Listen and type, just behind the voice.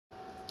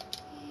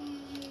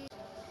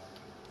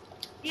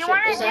Do you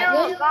want to Is that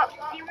good?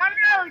 do you want to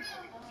do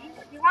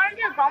you want to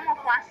do Gomo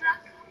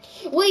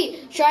Plaza?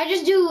 Wait, should I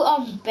just do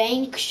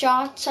bank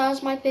shots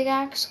as my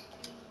pickaxe?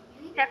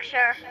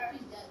 Picture.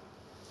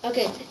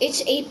 Okay,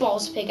 it's 8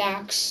 balls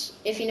pickaxe.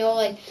 If you know,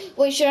 like,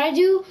 wait, should I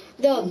do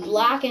the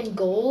black and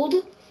gold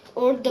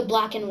or the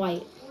black and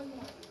white?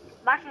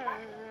 Black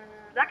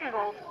and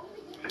gold.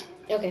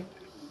 Okay.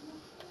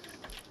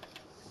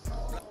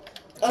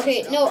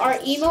 Okay, no, our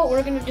emote,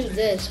 we're gonna do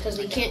this because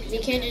we can't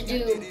just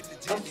do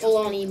a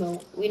full-on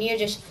emote. We need to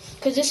just,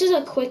 because this is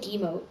a quick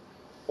emote.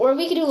 Or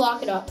we could do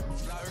lock it up.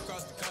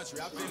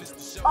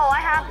 Oh, I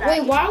have that.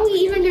 Wait, why are we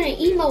even gonna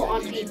emote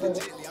on people?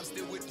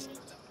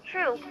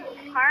 True.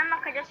 Karma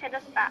could just hit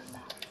us back.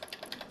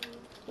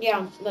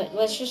 Yeah, but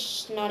let's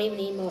just not even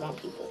emote on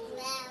people.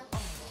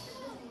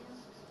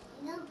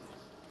 So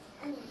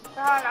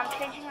hold on, I'm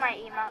changing my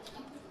emote.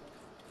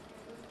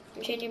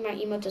 I'm changing my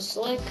emote to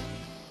slick.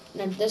 And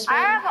then this one.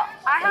 I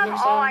have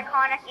all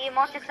iconic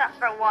emotes except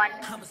for one.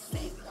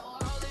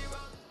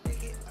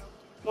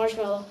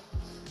 Marshmallow.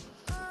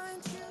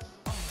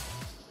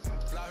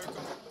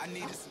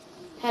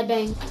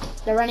 Headbang.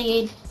 The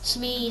Renegade.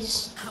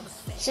 Smeeze.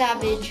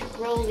 Savage.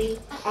 Broly.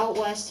 Out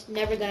West.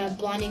 Never Gonna.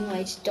 Blinding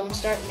Lights. Don't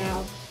Start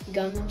Now.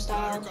 Gundam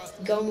Style.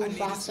 Go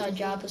Mufasa.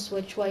 Jabba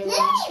Switch Way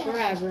Last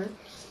Forever.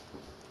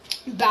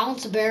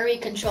 Bounce Berry,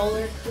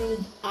 Controller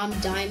Crew, I'm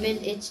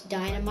Diamond, It's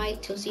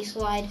Dynamite, Tootsie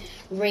Slide,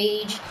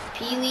 Rage,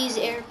 Peely's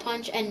Air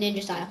Punch, and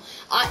Ninja Style.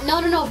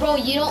 No, bro,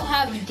 you don't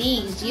have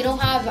these. You don't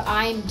have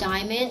I'm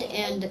Diamond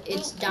and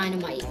It's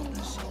Dynamite.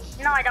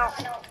 No, I don't.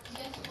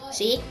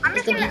 See?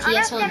 It's the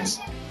BTS ones.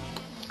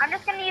 I'm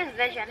just gonna use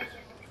Vision.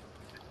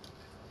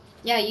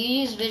 Yeah, you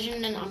use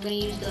Vision and I'm gonna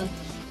use the,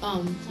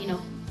 you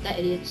know, the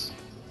idiots.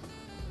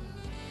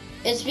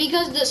 It's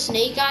because the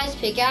Snake Eyes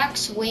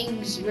pickaxe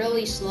swings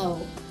really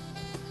slow.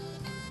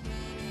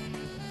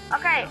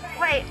 Okay,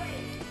 wait,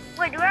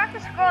 do we have to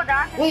scroll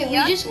down? Wait, we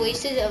just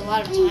wasted a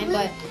lot of time,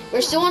 but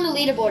we're still on the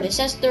leaderboard. It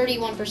says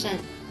 31%.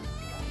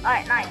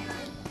 Alright, nice.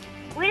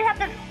 We just have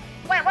to,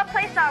 wait, what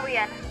place are we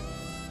in?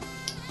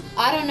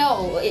 I don't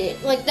know.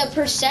 Like, the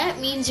percent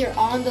means you're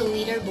on the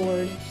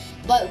leaderboard,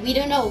 but we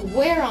don't know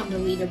where on the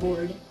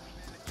leaderboard.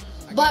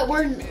 But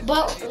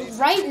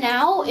right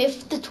now,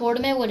 if the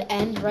tournament would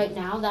end right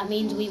now, that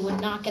means we would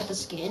not get the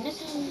skin,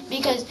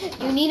 because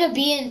you need to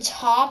be in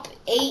top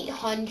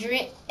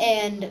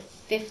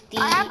 850.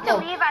 I have to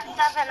leave at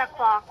 7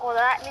 o'clock. Well,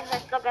 that means I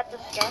still get the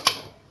skin.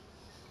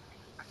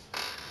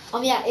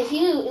 Yeah, if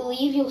you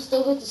leave, you'll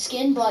still get the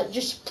skin, but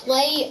just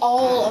play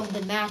all of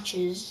the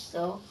matches.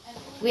 So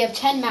we have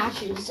 10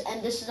 matches,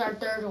 and this is our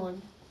 3rd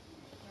one.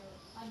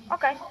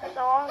 Okay,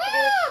 so all we have to do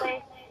is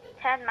play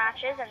 10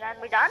 matches, and then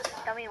we're done?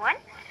 Then we win?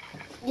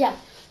 Yeah.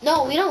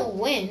 No, we don't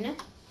win.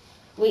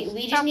 We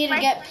just need to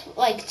get,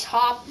 like,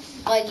 top,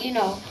 like, you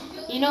know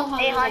how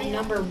there's, like,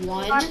 number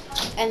 1,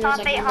 and there's,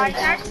 like, number 1.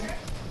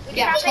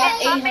 Yeah, top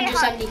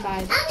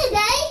 875.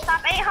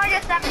 Top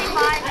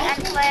 875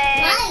 and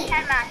play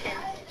 10 matches.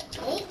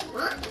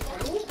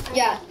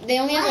 Yeah, they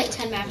only have, like,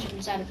 10 matches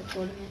inside of the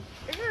tournament.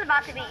 This is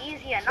about to be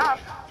easy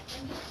enough.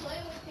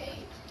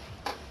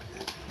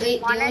 Wait, do you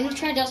want to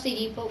try Dusty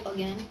Depot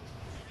again?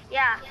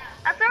 Yeah,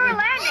 that's where we're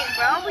landing,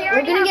 bro.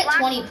 We're gonna get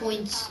 20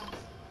 points.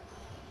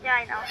 Yeah,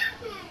 I know.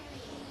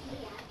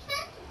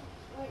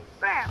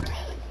 Bam.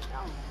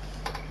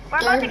 We're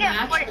about to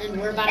get 40. And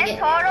we're about to get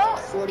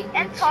 40 points.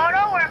 In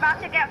total, we're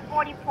about to get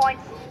 40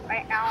 points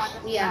right now on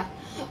this. Yeah.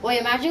 Wait,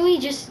 imagine we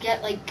just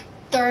get like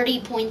 30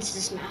 points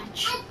this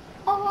match.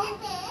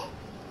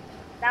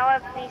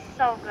 That would be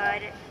so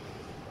good.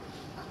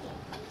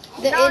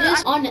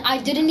 I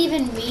didn't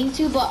even mean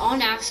to, but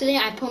on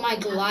accident, I put my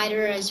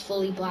glider as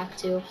fully black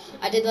too.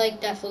 I did like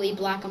that fully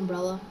black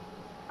umbrella.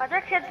 Are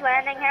there kids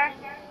landing here?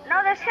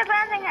 No, there's kids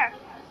landing here.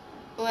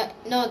 What?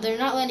 No, they're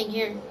not landing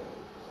here.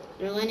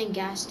 They're landing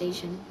gas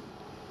station.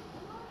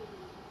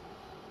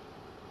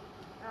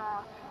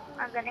 Oh,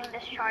 I'm getting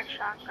this charge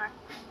shotgun.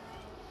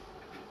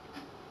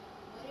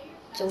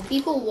 So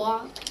people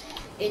walk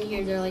in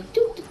here, they're like,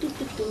 doo, doo, doo,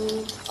 doo,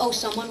 doo. Oh,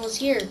 someone was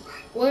here.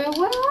 Where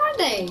are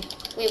they?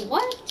 Wait,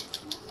 what?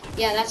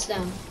 Yeah, that's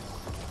them.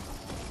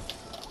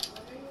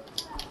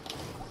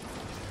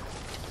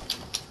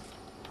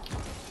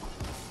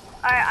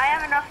 Alright, I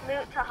have enough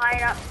loot to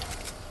hide up.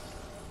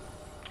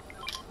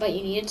 But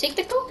you need to take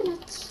the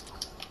coconuts.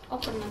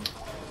 Open them.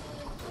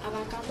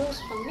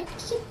 Avocados from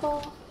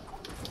Mexico.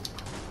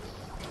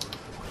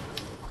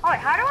 Oh, wait,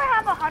 how do I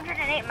have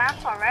 108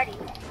 maps already?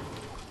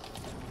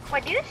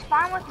 Wait, do you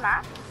spawn with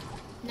maps?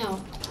 No.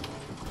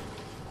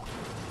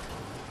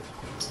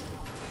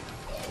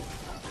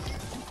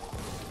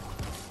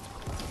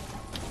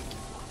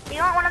 Do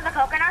you want one of the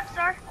coconuts,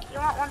 sir? You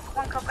want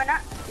one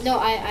coconut? No,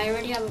 I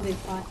already have a big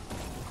pot.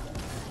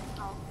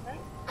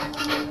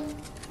 Okay.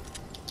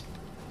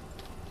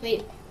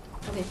 Wait.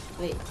 Okay,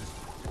 wait.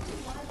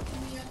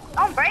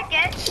 Don't break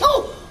it.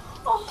 Oh!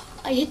 Oh!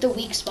 I hit the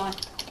weak spot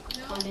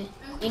on it.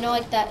 You know,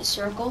 like that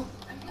circle?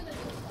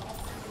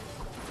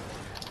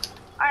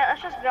 Alright,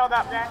 let's just build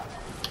up then.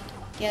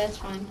 Yeah, that's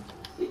fine.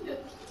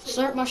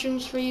 Slurp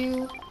mushrooms for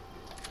you.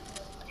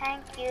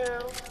 Thank you.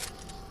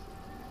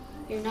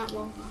 You're not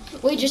wrong.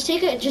 Wait, just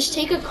take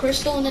a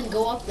crystal and then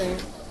go up there.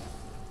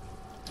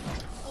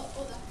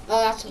 Oh,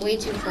 that's way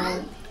too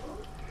far.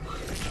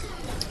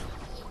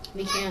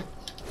 We can't.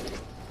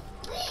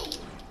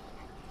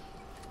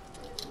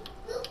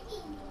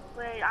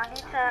 Wait, I need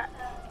to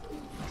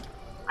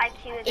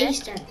IQ this.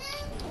 Eastern.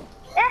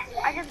 Yes,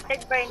 I just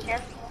big brain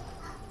this.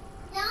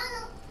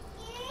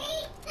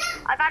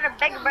 I got a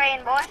big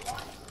brain, boy.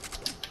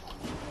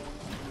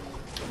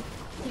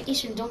 Wait,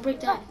 Eastern, don't break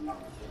that.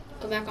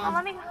 Go back Oh, on.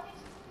 let me.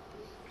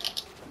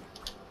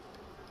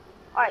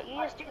 Alright, you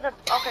just do the.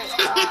 Okay.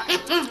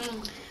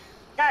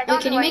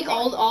 Wait, can you make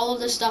all of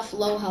the stuff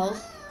low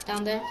health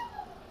down there?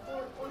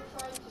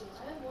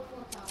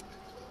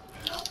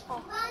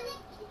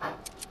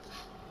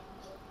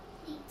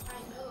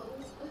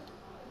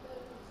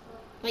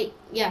 Wait,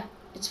 yeah,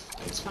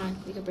 it's fine.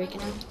 We can break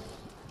it now.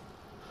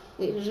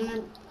 Wait,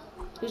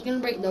 who's gonna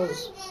break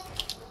those?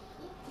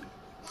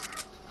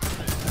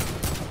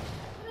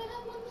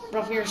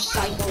 Bro, you're a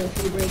psycho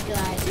if you break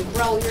that.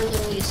 Bro, you're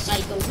literally a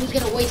psycho. Who's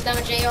gonna waste that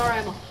much AR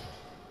ammo?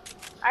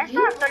 I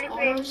still have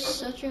 33. You are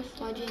such a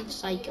fudging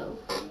psycho.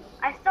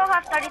 I still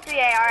have 33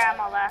 AR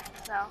ammo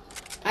left, so.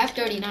 I have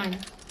 39,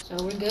 so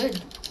we're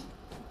good.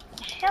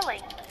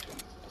 Chilling.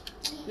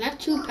 I have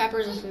 2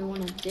 peppers if we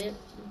want to dip.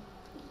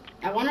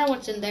 I wonder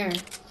what's in there.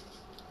 Should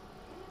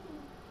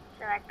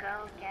I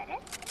go get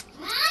it?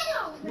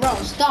 Bro,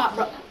 stop,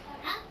 bro.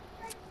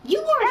 You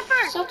are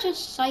Pepper. such a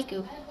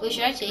psycho. Wait,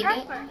 should I take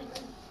it?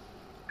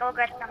 Go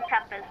get some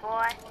peppers,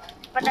 boy.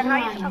 But then how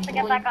are you supposed to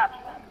get back up?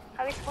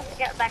 How are you supposed to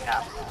get back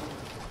up?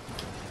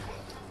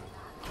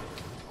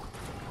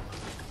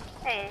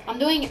 Hey. I'm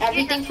doing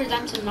everything for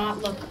them to not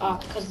look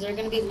up, because they're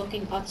going to be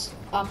looking us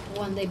up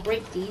when they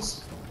break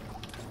these.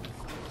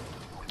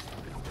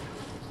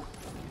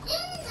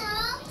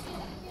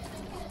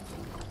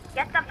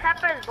 Get some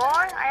peppers, boy.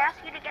 I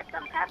asked you to get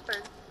some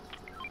peppers.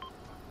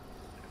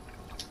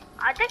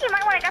 I think you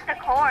might want to get the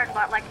corn,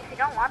 but like if you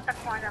don't want the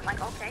corn, then like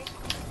okay.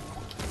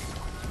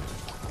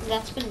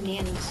 That's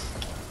bananas.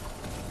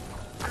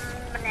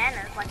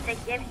 Bananas, like they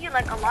give you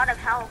like a lot of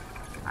health.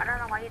 I don't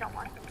know why you don't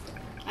want them.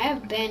 I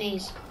have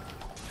bananas.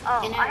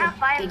 Oh, And I have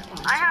big five.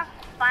 pots. I have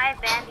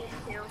 5 bandies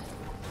too.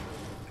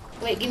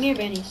 Wait, give me your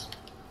bananas.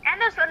 And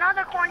there's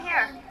another corn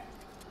here.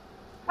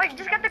 Wait,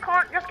 just get the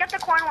corn. Just get the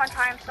corn one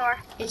time, Sor.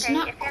 It's Okay,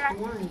 not if you're not,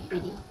 corn,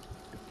 baby.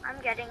 I'm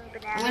getting I'm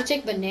bananas. gonna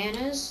take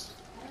bananas,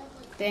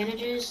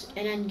 bandages,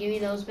 and then give me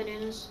those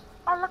bananas.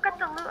 Oh, look at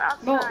the loot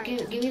Bro, outside.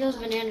 give me those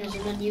bananas,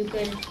 and then you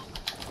could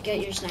get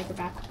your sniper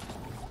pack.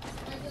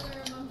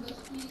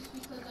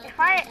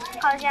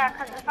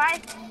 Cause if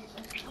I.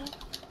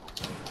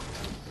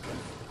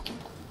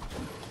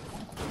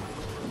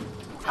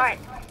 Alright.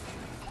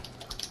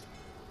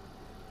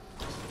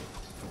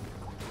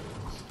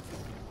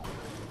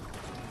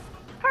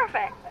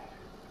 Perfect.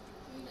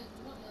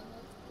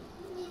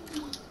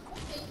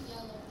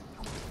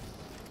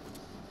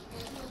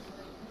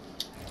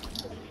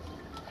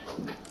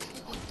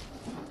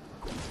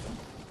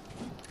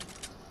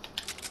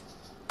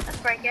 Let's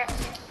break it.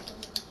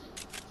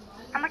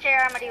 How much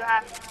air ammo do you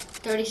have?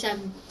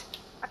 37.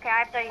 Okay, I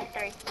have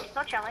 33.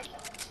 Still chilling.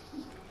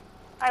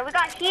 Alright, we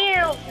got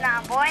heals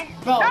now, boy.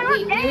 Bro, no,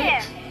 wait,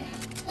 damn.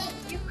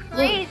 You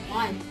crazy Look,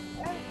 why?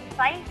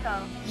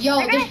 psycho. Yo,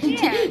 They're gonna see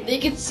it. they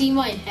can see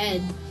my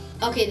head.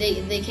 Okay,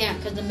 they can't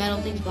because the metal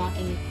thing's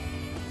blocking it.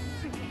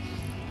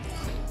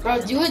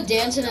 Bro, do a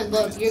dance and then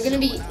look. You're gonna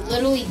be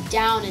literally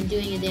down and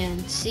doing a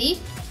dance. See?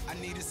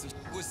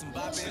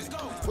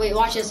 Wait,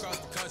 watch this.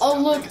 Oh,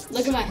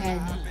 look at my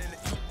head.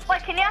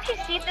 Wait, can you actually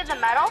see through the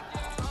metal?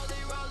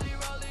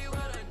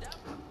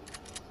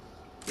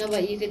 No,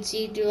 but you could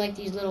see through like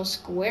these little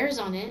squares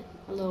on it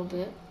a little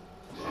bit.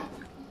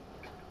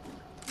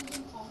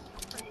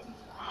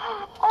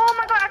 Oh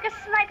my god, I can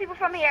snipe people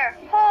from here.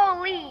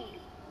 Holy.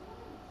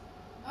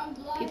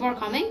 People are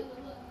coming?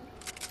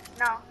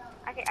 No,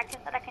 I said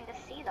I can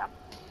just see them.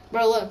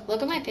 Bro,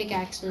 look at my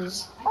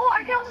pickaxes. Oh,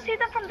 I can also see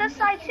them from this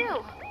side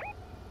too.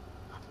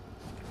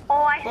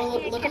 Oh, I Bro,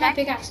 see a look kid. at my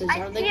pickaxes. I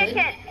Are they see a good?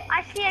 kid.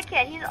 I see a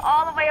kid. He's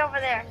all the way over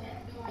there.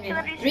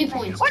 Okay, 3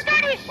 points. We're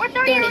 30. We're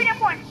 30 arena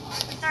points.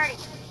 We're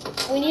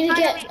 30. We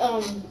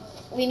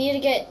need to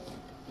get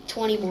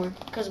 20 more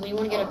because we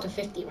want to get up to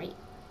 50, right?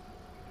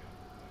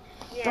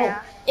 Yeah. Bro,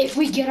 if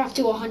we get up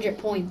to 100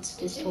 points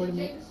this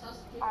tournament.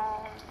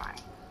 Oh my.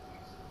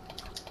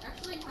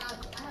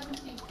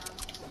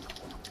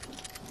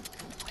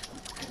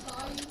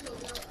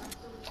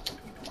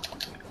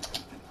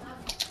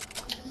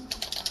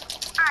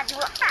 I do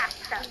it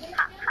faster.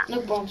 Ha ha.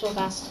 Look, bro, I'm so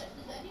fast.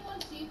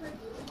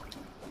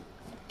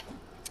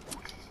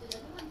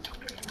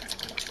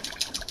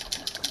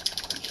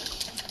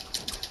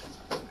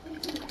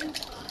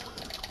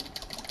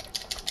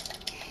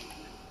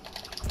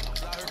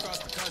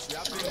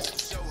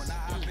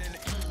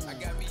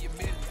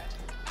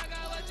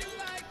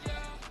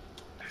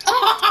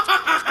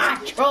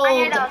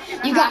 Trolled.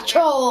 You got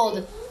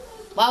trolled.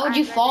 Why would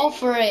you fall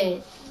for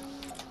it?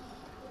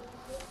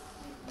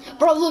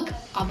 Bro, look.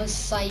 I'm a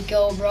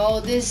psycho, bro.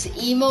 This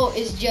emote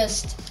is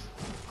just...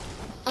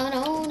 Oh,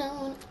 no,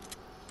 no.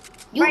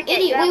 You Break it,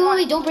 idiot. you have Wait, one.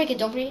 wait, don't break it.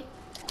 Don't break it.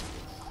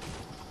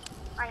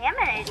 I am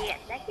an idiot.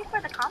 Thank you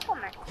for the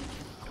compliment.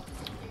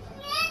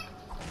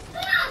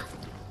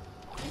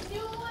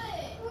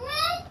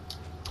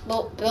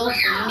 Well, build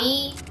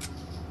me.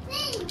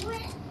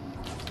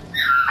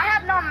 I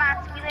have no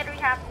mats. We literally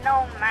have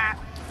no mats.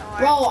 Or...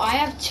 Bro, I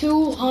have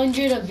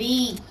 200 of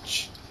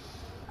each.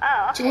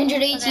 Oh, okay.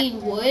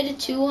 218 wood,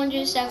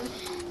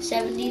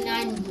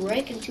 279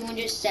 brick, and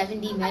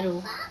 270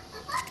 metal.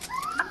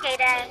 Okay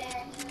then.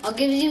 I'll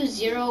give you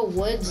 0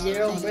 wood,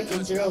 0 brick,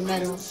 and 0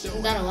 metal.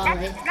 Isn't that a lot,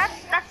 right?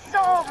 That's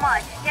so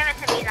much. Give it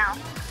to me now.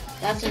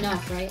 That's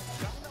enough, right?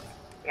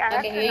 Yeah,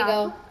 that's Okay, here you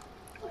enough.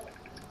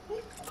 go.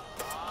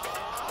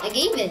 I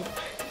gave it.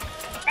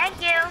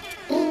 Thank you.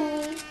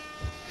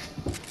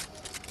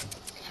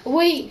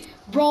 Wait,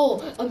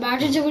 bro,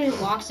 imagine somebody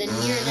walks in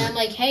here and I'm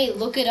like, hey,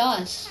 look at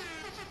us.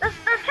 There's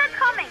kids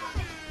coming.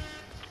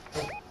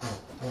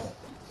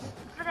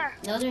 Over there.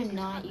 No, they're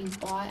not, you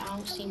bot. I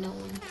don't see no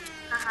one.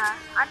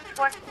 I'm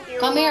forced to.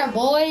 Come here,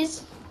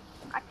 boys.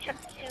 I took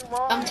two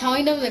more. I'm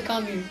telling them to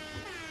come here.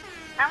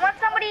 I want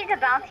somebody to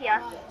bounty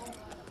us.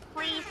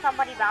 Please,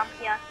 somebody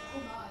bounty us.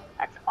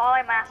 That's all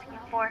I'm asking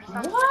for.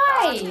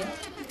 Why?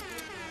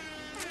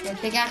 Your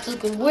pickaxe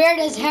looking weird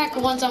as heck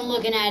once I'm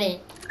looking at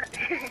it.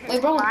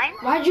 Wait, bro, Mine?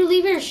 why'd you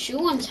leave your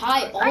shoe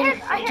untied all the I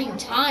fucking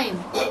time?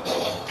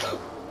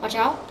 Watch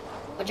out.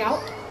 Watch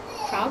out.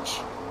 Crouch.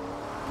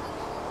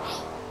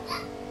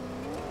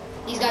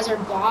 These guys are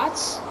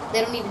bots.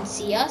 They don't even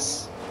see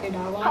us. Your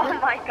dog Oh water.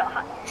 my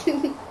god.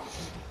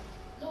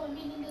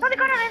 Oh, they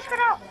got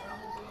out.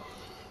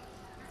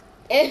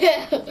 They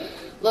just got out.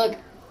 Look.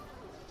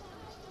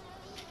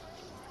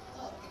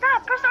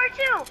 Stop. Press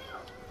R2.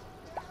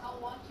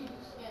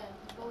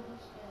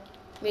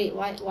 Wait,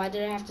 why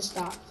did I have to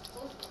stop?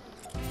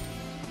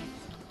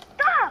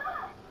 Stop.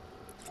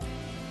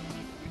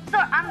 So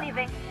I'm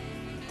leaving.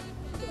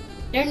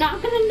 They're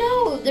not gonna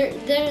know.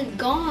 They're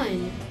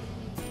gone.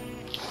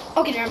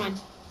 Okay, never mind.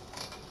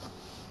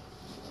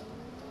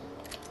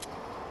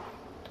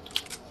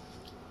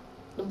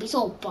 Don't be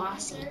so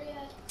bossy.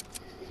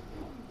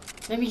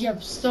 Maybe you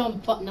have some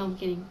fun. No, I'm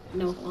kidding.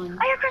 No fun.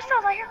 I hear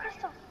crystals. I hear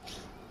crystals.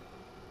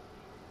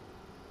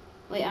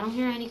 Wait, I don't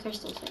hear any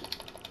crystals. Yet.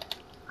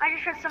 I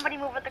just heard somebody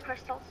move with the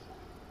crystals.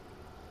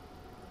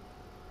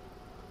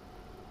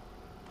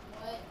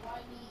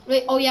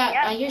 Wait, oh yeah,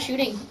 Yeah. I hear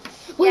shooting.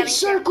 Wait, me too.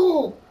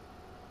 circle!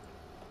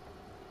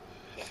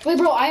 Wait,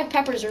 bro, I have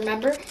peppers,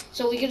 remember?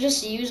 So we could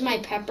just use my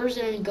peppers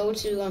and then go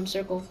to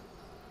circle.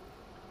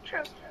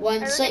 True.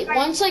 Once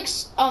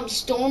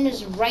storm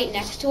is right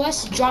next to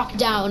us, drop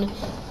down.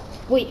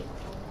 Wait,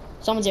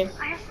 someone's here.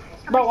 I have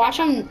Bro, watch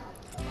him.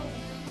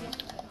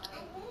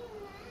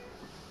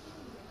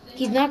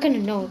 He's not gonna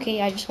know,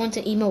 okay? I just want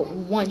to emote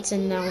once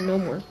and now no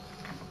more.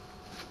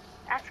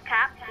 That's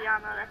cap. We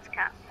all know that's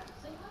cap.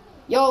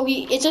 Yo,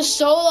 it's a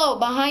solo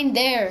behind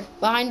there,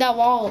 behind that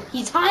wall.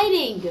 He's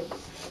hiding.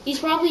 He's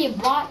probably a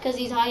bot because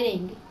he's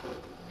hiding.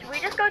 Should we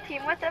just go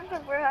team with them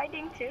because we're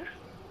hiding too?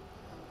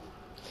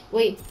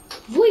 Wait,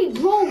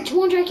 bro,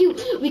 200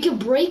 IQ. We could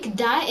break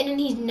that and then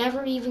he's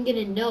never even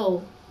gonna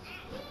know.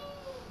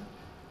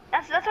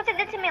 That's what they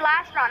did to me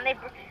last round.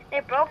 They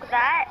broke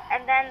that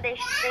and then they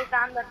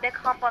found the big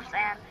hump of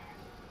sand.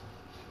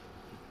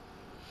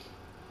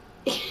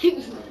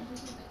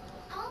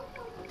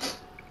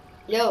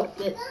 Yo,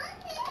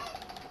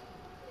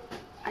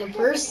 the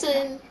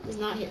person is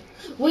not here.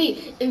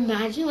 Wait,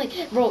 imagine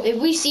bro, if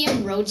we see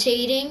him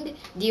rotating,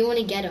 do you want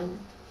to get him?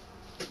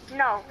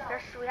 No,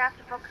 we have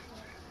to focus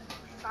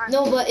on.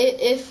 No, but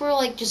if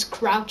we're just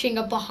crouching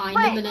up behind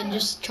him Wait. and then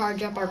just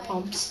charge up our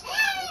pumps.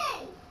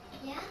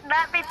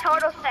 That made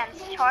total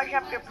sense. Charge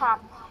up your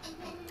pump.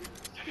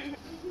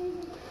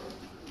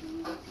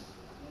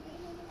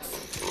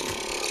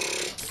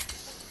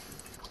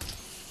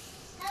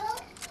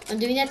 I'm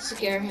doing that to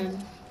scare him.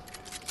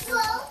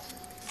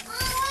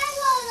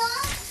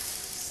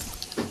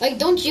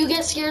 Don't you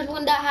get scared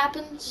when that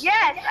happens?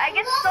 Yes, I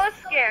get so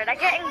scared. I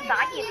get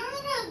anxiety.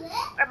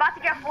 We're about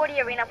to get 40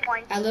 arena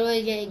points. I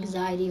literally get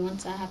anxiety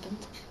once that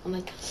happens. I'm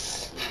like,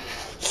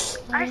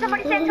 I heard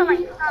somebody saying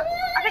something.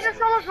 I think the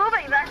solo's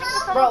moving, but I think the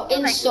solo's bro, moving.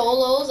 in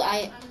solos,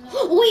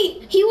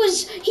 wait, he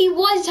was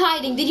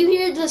hiding. Did you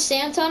hear the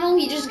sand tunnel?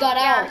 He just got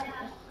out. Yeah,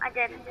 I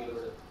did.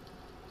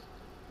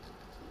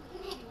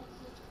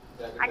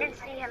 I didn't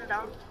see him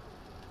though.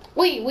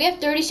 Wait, we have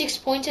 36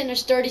 points and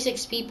there's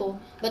 36 people,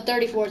 but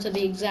 34 to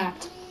be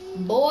exact.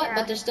 Boy, Yeah.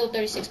 but there's still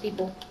 36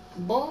 people.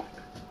 Boy.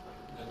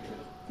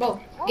 Bro,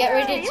 get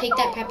ready to take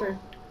that pepper.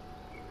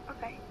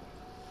 Okay.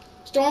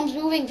 Storm's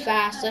moving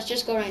fast. Let's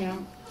just go right now.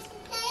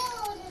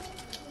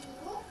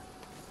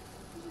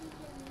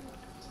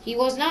 He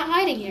was not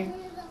hiding here.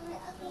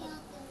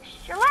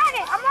 You're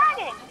lagging. I'm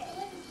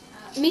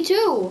lagging. Me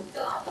too.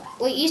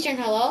 Wait, Eastern,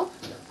 hello?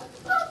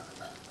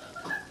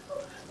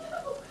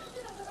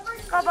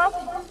 Go, Bo.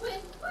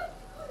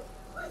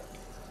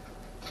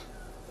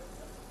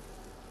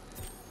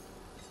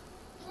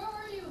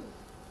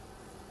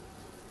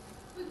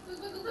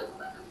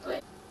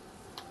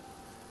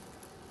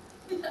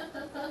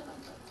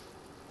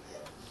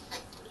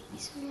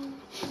 No,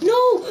 no,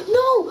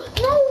 no,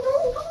 no,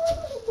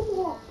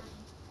 no.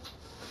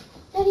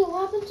 Daddy, what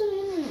happened to the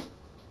internet?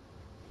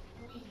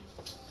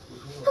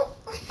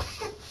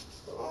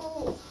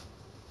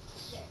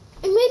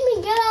 It made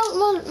me get out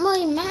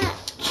my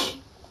match.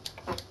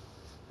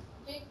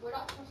 Jake, we're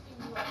not trusting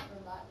you after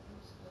that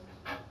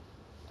incident.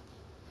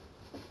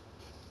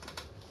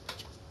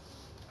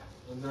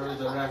 And there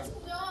is a rack. It's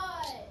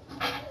not.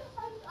 I don't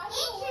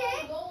know where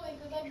I'm going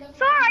because I've never.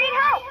 Sorry, I need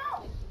help.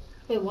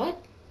 Wait, what?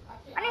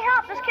 I need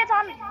help. This kid's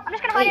on me. I'm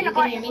just gonna hide Wait, in a you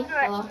can bush. hear me? Screw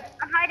it. Hello?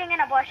 I'm hiding in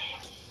a bush.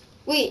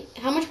 Wait,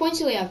 how much points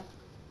do we have?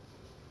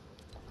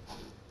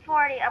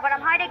 40, but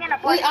I'm hiding in a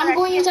bush. Wait, I'm so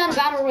going that- inside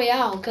Battle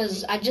Royale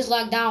because I just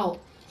logged out.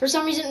 For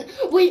some reason,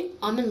 wait,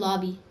 I'm in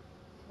lobby.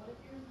 What if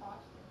you're imposter?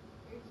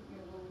 Here's if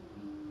you're low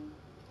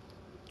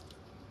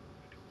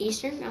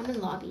Eastern, I'm in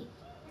lobby.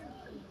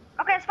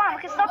 Okay, it's fine.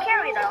 We can still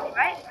carry though,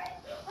 right?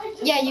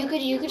 Yeah, you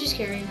could just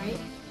carry, right?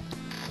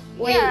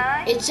 Wait,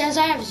 Yeah. it says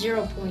I have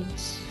 0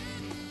 points.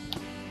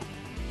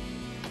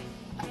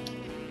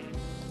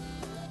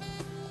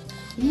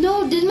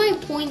 No, did my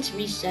points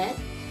reset?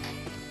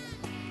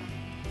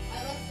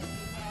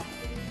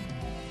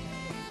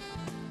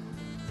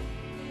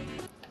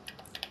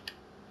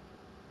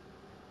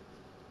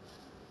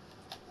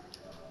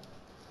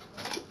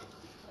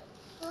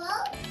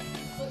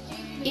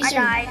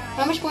 Eastern, died.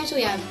 how much points do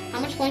we have? How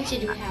much points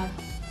did we have?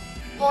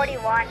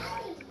 41.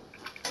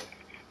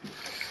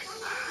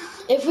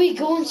 If we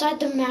go inside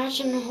the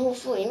match and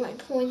hopefully my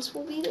points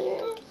will be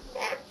there.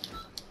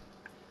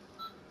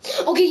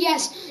 Okay,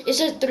 yes. It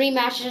says 3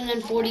 matches and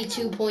then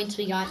 42 points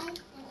we got.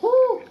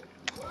 Woo!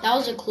 That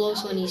was a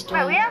close one, Eastern.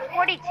 Wait, we have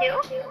 42?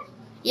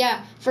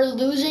 Yeah, for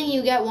losing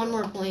you get 1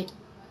 more point.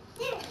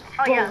 Oh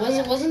Bro, yeah.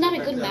 wasn't that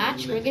a good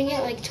match? We're gonna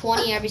get like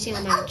 20 every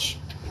single match.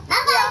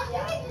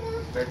 Yeah.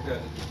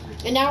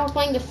 And now we're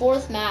playing the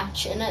 4th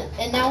match, and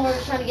now we're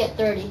trying to get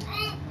 30.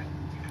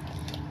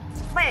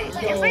 Wait,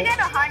 if we get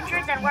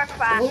 100, then we're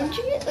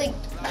crashing.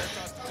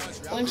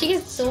 Wouldn't you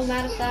get so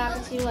mad if that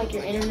happened to you? Like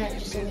your internet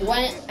just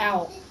went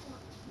out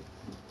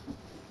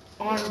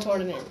on the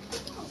tournament.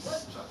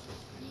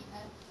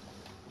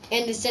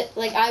 And it said,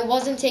 like, I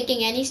wasn't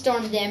taking any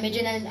storm damage,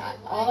 and then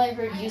all I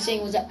heard you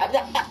saying was,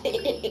 Why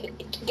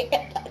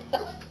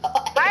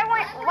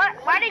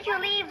did you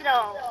leave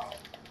though?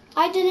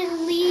 I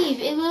didn't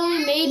leave. It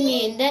literally made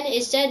me, and then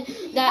it said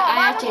that Oh, I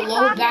why have to was you load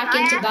talking? back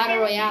I into asked Battle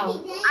you-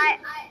 Royale.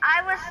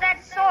 I was said,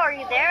 Sor, are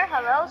you there?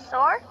 Hello,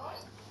 Sor?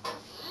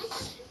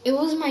 It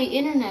was my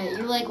internet.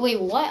 You're like, wait,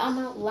 what? I'm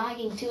not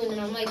lagging too, and then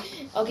I'm like,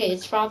 okay,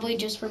 it's probably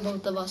just for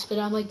both of us, but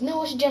I'm like,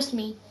 no, it's just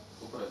me.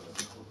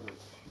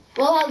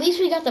 Well, at least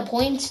we got the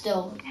points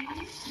still.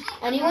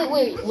 Anyway,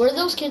 wait, were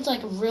those kids like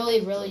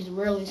really, really,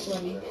 really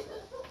slowly?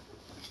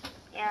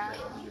 Yeah.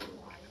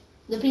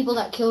 The people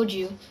that killed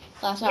you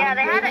last time. Yeah,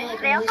 they were had like,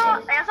 they really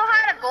also slowly?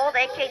 had a gold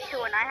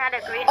AK2 and I had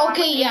a green one.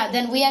 Okay, yeah,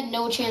 then we had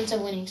no chance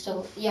of winning,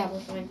 so yeah, we're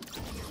fine.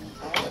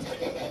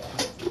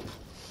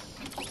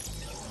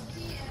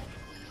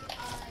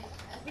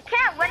 You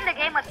can't win the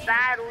game with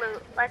bad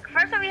loot. Like,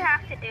 first what we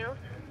have to do,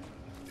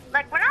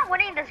 like, we're not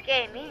winning this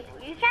game.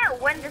 You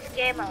can't win this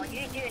game alone.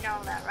 You do know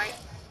that, right?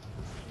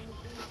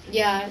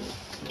 Yeah,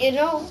 you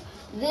know,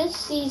 this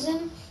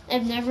season,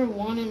 I've never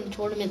won in a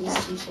tournament this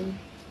season.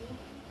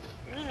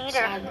 Me neither.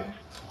 Sadly.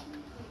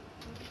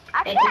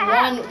 Actually, Like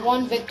I have.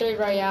 one victory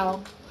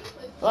royale.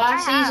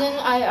 Last I have. season,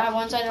 I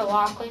went to the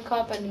Lachlan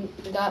Cup and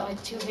we got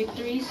like 2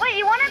 victories. Wait,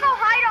 you want to go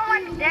hide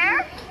on like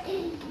there?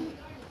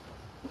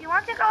 You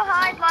want to go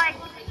hide like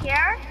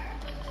here?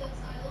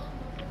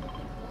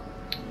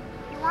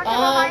 You want to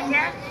go hide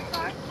there?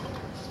 Sor?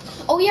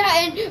 Oh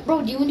yeah, and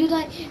bro, do you want to do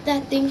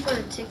that thing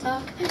for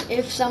TikTok?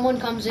 If someone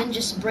comes in,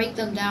 just break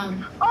them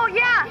down. Oh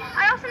yeah,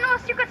 I also know a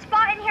secret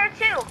spot in here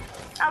too.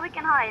 We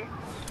can hide.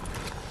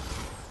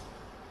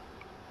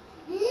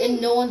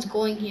 And no one's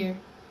going here.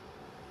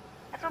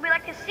 That's what we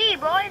like to see,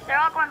 boys. They're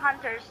all going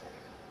hunters.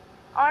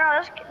 Oh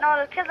no,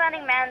 there's kids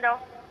landing Mando.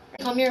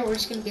 Come here, we're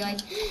just gonna be like,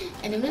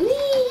 and then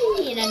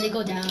they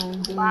go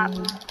down. Boom. Bop.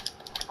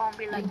 It's gonna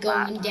be We like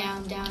going that.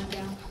 down, down,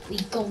 down. We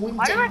going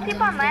Why do down. I keep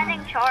down, on landing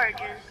down.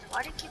 charges?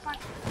 Why do you keep on?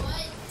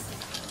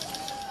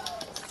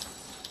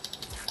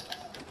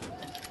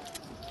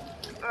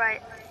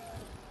 Right.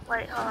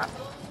 Wait, hold up.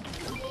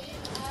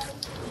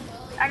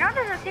 I know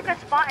there's a secret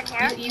spot in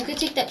here. You could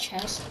take that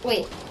chest.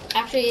 Wait,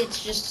 actually,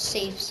 it's just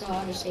safe, so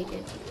I'll just take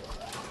it.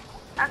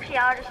 Actually,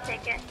 I'll just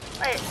take it.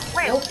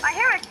 Wait, Nope. I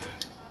hear it.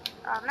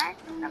 Oh man,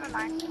 never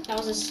mind. That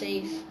was a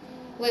safe.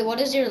 Wait,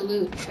 what is your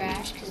loot?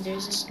 Trash? Because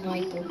there's a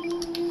sniper.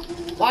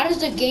 Why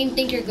does the game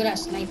think you're good at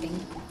sniping?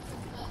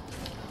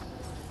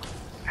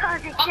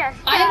 Cause it just.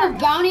 I have a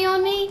bounty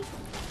on me?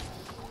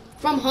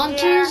 From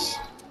Hunters?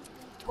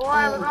 Boy,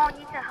 Oh. we don't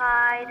need to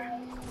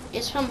hide.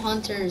 It's from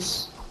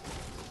Hunters.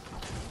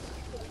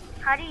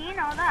 How do you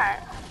know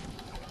that?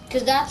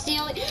 Because that's the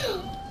only...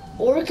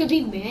 Or it could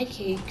be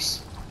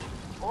Mancakes.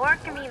 Or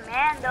it can be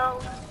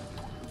Mando.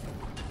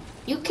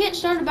 You can't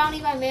start a bounty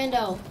by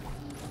Mando.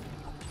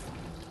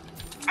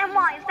 And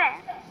why is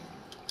that?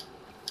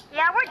 Yeah,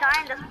 Yeah, we're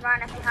dying this run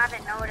if you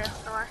haven't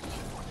noticed, or.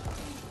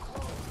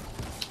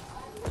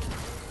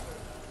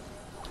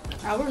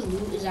 Our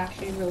loot is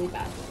actually really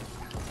bad.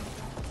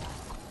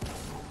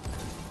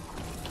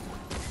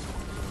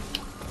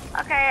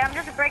 Okay, I'm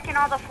just breaking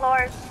all the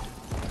floors.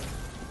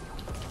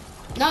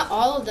 Not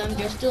all of them,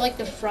 just to like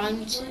the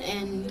front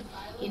and,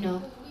 you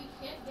know.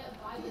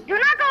 Do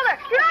not go there!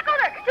 Do not go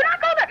there! Do not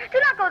go there! Do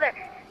not go there!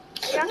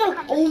 You have to No,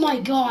 come oh my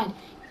god.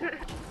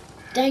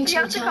 Thanks You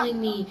for have to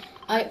telling me.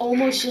 I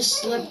almost just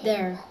slipped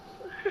there.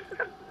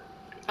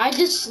 I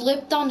just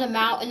slipped on the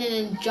mountain and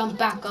then jumped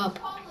back up.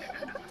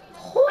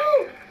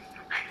 Woo!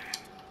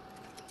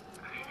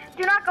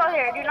 Do not go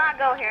here. Do not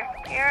go here.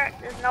 Here,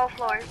 there's no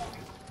floors.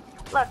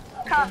 Look,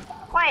 come.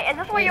 Wait, is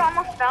this where you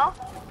almost fell?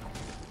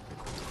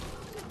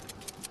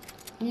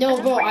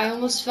 No, bro, I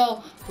almost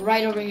fell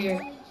right over here.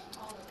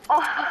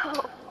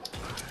 Oh.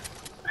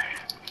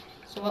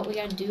 So what we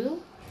gotta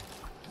do?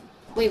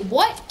 Wait,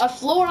 what? A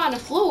floor on a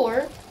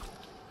floor?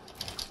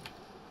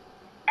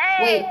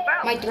 Hey, Wait,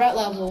 bro. my threat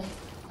level.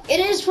 It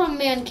is from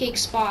Man Cake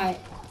Spot.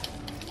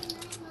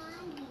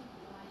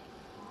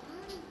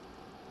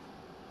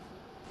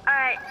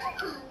 Alright.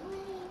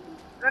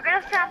 We're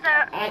gonna have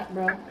to... Alright,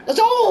 bro.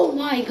 Oh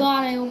my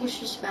god, I almost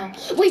just fell.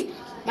 Wait,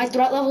 my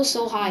threat level is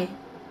so high.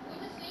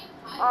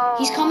 Oh,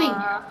 He's coming.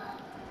 I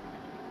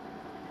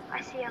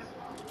see him.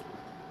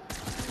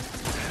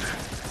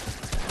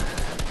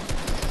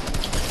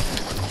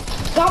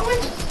 Got one?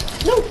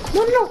 No,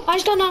 no, no, no. I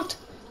just got knocked.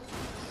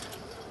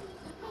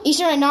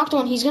 Easter, I knocked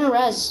one. He's gonna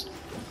res.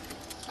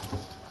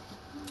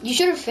 You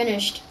should have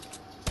finished.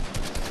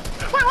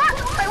 Wait, what?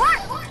 Wait,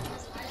 what?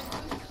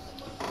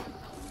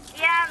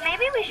 Yeah,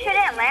 maybe we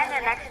shouldn't land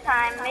it next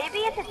time. Maybe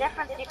it's a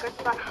different secret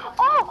spot.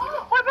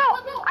 Oh, wait, bro.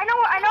 I know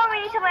where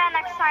we need to land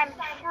next time.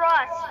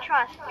 Trust.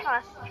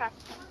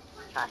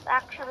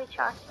 Actually,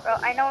 trust, bro.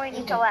 I know where we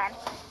need to land.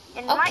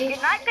 And you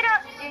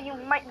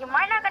might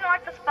not gonna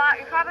like the spot.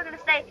 You're probably gonna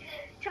say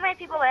too many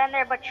people land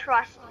there, but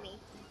trust me.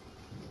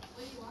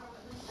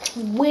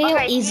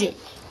 Where is it?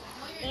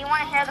 Do you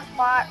want to hear the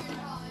spot?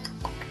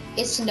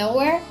 It's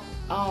nowhere?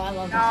 Oh, I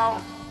love it. No,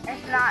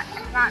 it's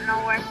not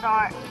nowhere.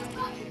 Sorry.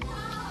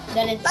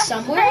 Then it's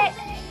somewhere?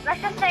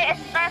 Let's just say it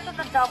starts with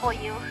a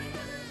W.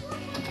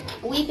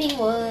 Weeping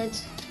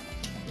Woods.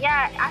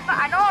 Yeah,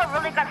 I know a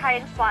really good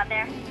hiding spot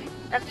there.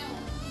 But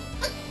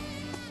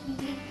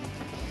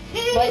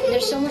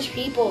there's so much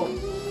people.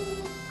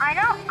 I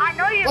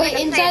know you're Wait,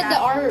 gonna inside say the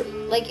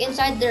that.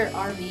 inside their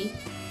RV.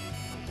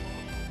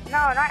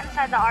 No, not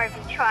inside the RV.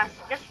 Trust.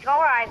 Just go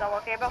where I go,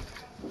 okay, bro?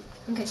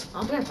 Okay,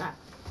 I'll be right back.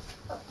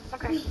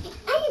 Okay.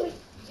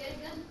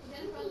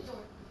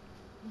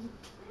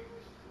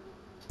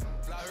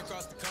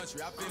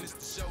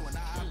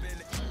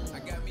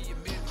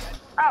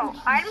 Oh,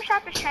 item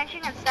shop is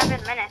changing in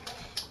 7 minutes.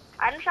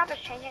 Item shop is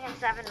changing in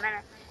 7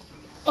 minutes.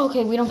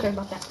 Okay, we don't care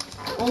about that.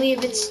 Only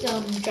if it's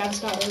Travis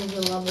Scott or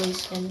the lovely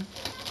skin.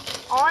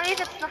 Only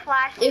if it's the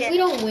flash If skin. we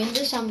don't win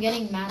this, I'm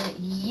getting mad at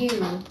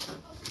you.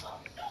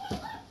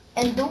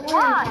 And don't wear it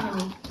in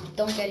front of me.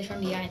 Don't get it from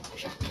the item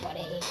shop,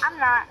 buddy. I'm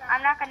not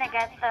gonna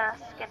get the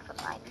skin from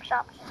the item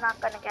shop. I'm not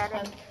gonna get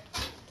it.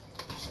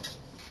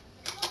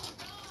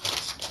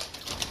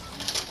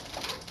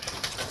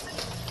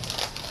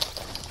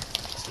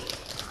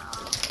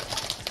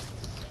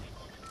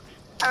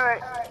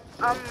 Alright,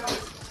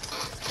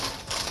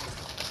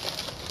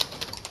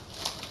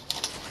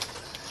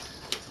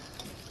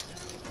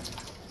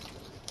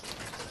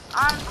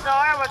 I'm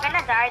sorry, we're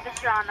gonna die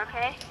this round,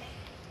 okay?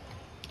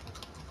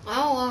 I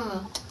don't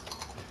wanna.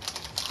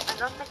 I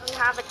don't think we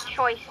have a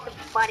choice,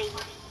 buddy.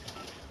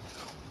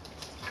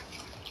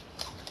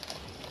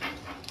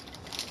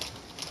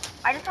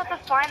 I just have to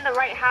find the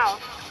right house,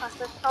 because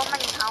there's so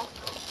many houses.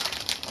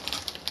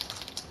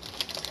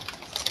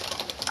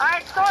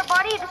 Alright, Sword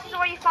buddy, this is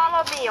where you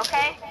follow me,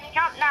 okay?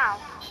 Jump now.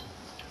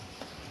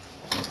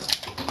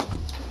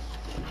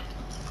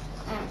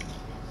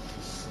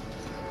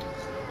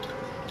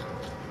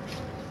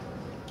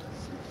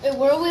 Wait,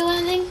 where are we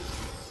landing?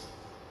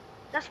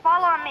 Just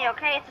follow me,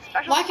 okay? It's a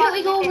special Why can't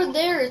we go spot. over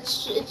there?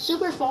 It's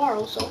super far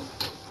also.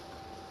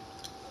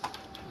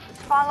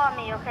 Just follow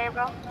me, okay,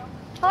 bro?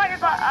 Pull out your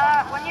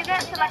when you get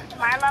to like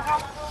my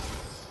level,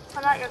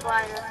 pull out your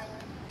glider.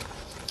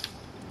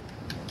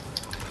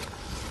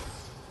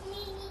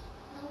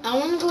 I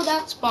want to go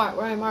that spot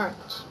where I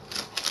marked.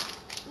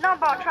 No,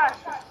 bro,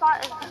 trust. This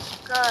spot is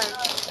good.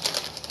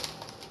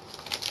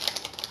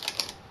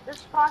 This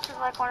spot is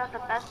like one of the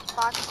best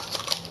spots.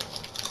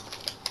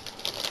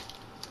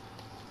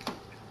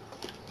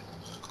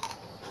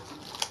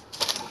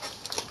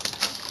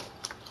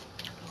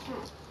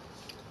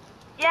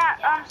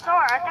 Yeah,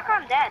 Sora, I think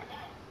I'm dead.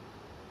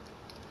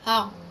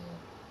 How?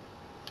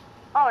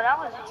 Oh, that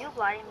was you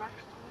gliding next to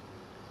me.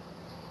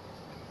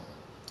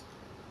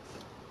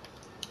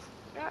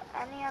 Is there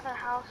any other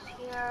house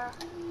here?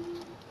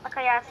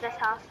 Okay, yeah, it's this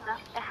house.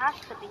 It has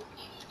to be.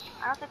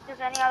 I don't think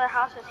there's any other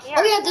houses here.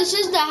 Oh yeah, this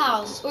is the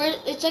house. Where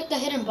it's like the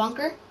hidden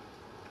bunker.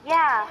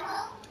 Yeah.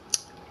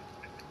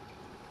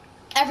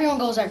 Everyone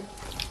goes there.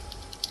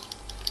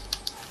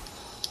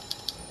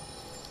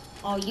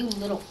 Oh, you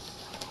little.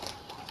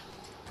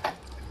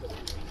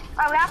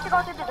 Oh, we have to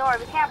go through the door.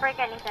 We can't break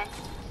anything.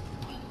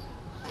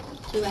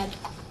 Too bad.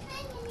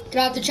 Get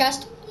out the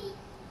chest.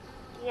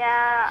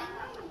 Yeah.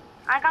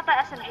 I got the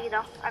SMG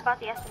though. I got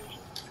the SMG.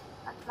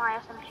 That's my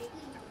SMG.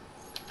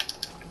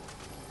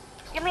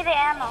 Give me the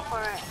ammo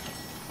for it.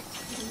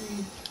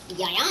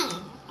 Yeah.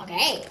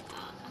 Okay.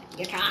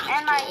 Your charge.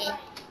 And my.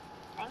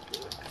 Thank you.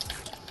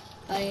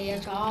 Your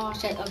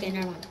charge. Okay,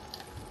 never mind.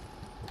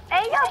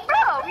 Hey, yo,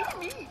 bro.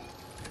 What do you mean?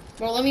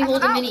 Bro, let me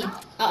hold a mini.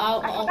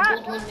 I'll hold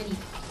one mini.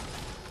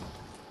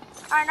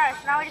 Alright, nice.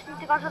 Now we just need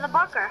to go to the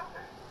bunker.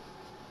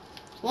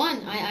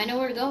 One. I know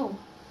where to go.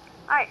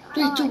 Alright.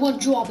 3, 2, 1,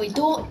 drop it.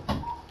 Don't.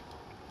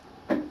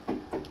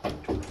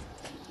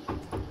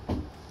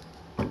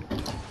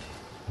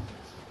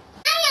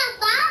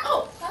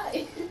 Oh,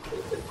 hi.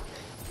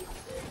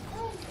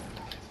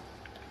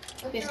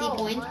 50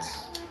 points.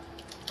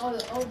 Oh,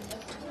 yes.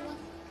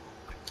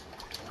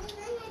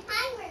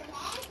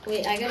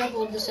 Wait, I gotta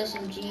hold this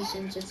SMG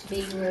since it's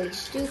being really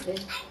stupid.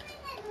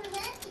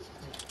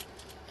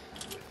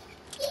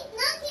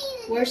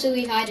 Where should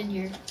we hide in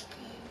here?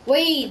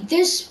 Wait,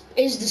 this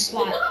is the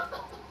spot.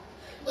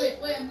 Wait,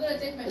 I'm gonna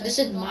take my. This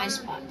is my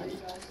spot, buddy.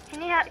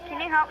 Can you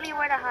help me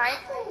where to hide?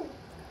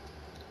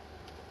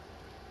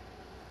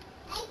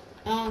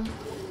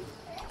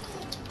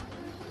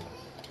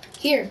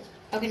 Here.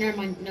 Okay, never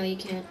mind. No, you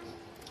can't.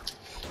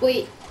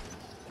 Wait.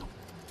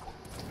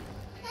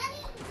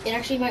 It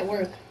actually might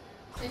work.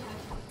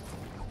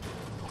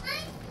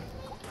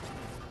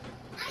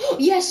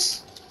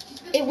 Yes!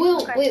 It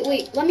will. Okay.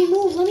 Wait. Let me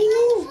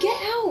move.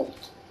 Get out.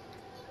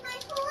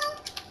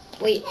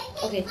 Wait.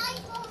 Okay.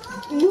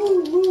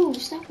 Move.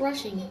 Stop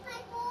rushing.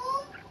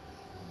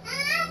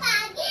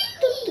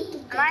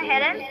 Am I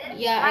hidden?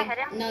 Yeah, Am I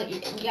hidden? no,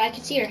 yeah, I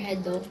can see your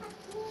head though.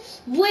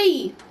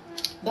 Wait!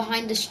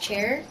 Behind this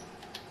chair?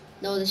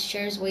 No, this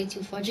chair is way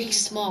too fudging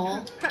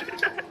small. I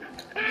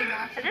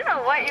didn't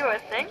know what you were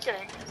thinking.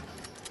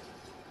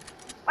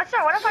 What's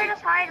up? What if I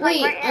just hide like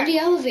Wait, right on the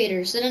here?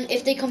 elevator. So then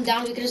if they come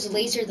down, we can just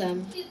laser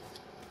them.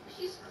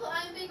 She's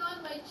climbing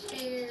on my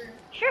chair.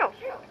 True.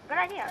 Good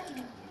idea.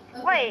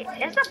 Okay. Wait,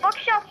 is the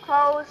bookshelf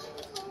closed?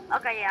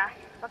 Okay, yeah,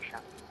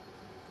 bookshelf.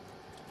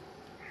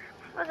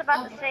 I was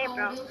about to say,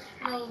 bro. This is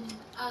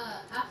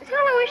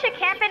where we should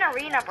camp in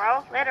arena,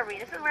 bro. Literally,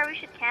 this is where we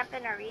should camp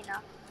in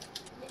arena.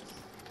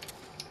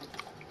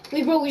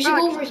 Wait, bro, we should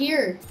go over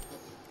here.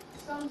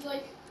 Sounds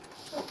like.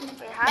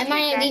 Wait, how do Am I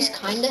you at get least it?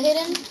 kinda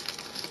hidden?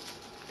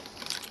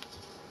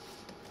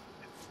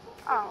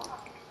 Oh,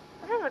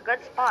 this is a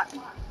good spot.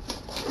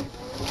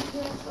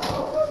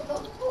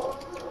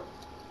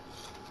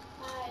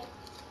 Hi.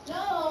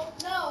 No.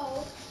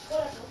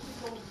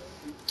 Whatever.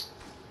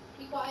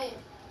 Be quiet.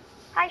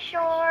 Hi,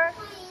 Shore.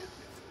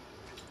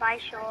 Bye,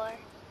 Shore.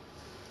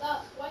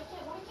 Why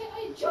can't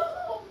I jump?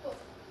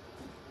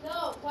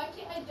 No, why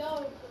can't I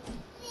jump?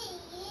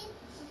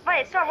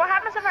 Wait, Shore, what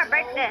happens if I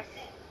break this?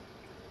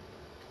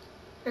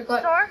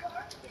 Shore,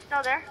 you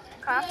still there?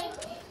 Come.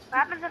 What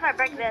happens if I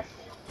break this?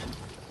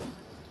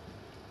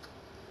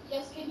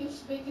 Yes, can you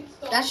make it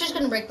stop? That's just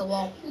gonna break the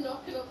wall. You're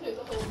not gonna play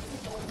the whole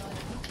thing.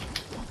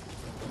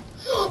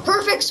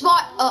 Perfect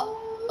spot!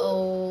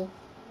 Oh.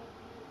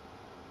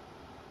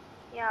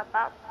 Yeah,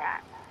 about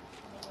that.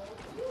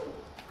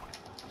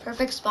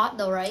 Perfect spot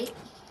though, right?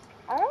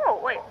 Oh,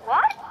 wait,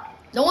 what?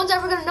 No one's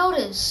ever gonna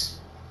notice.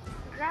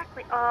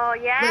 Exactly. Oh,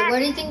 yeah. Wait, where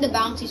do you think the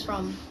bounty's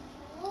from?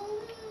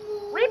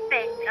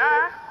 Weeping,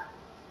 duh.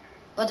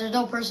 But there's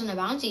no person to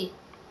bounty.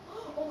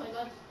 Oh my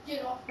god,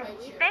 get off my chair.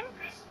 Weeping?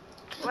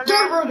 Was Dirt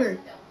there- burger!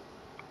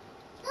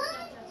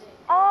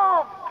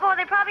 Oh,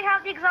 they probably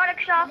have the exotic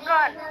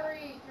shotgun.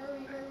 Hurry.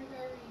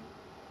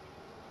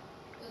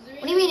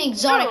 What do you mean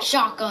exotic No.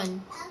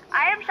 shotgun?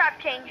 Item shop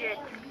change it.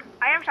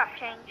 Item shop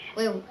change.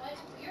 Wait,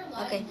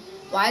 okay.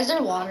 Why is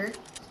there water?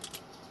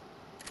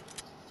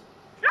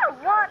 No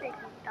water, you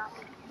dumb.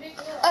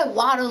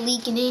 Water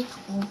leaking in.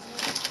 I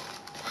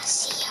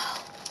see you.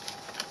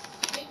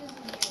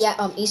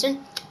 Yeah,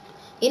 Easton?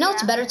 You know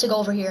it's Yeah. better to go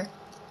over here.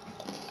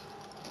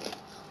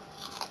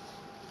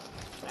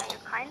 Yeah, you're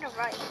kind of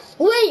right.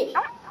 Wait!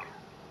 No.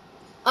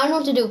 I know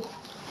what to do.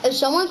 If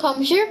someone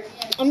comes here,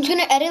 I'm just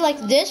gonna edit like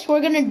this.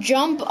 We're gonna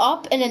jump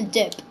up and then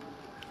dip.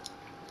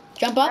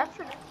 Jump up.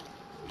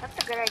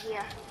 That's a good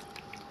idea.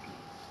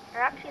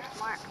 You're actually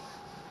smart.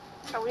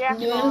 So we have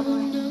to go all the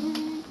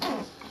way.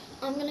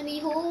 I'm gonna be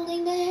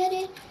holding the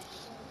head.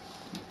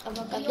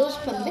 Avocados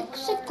from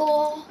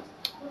Mexico.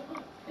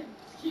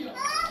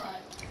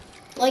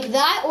 Like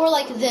that or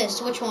like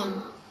this? Which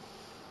one?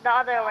 The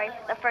other way,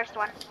 the first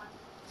one.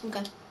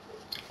 Okay.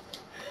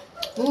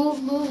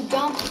 Move,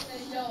 jump.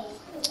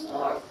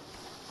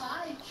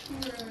 Hi,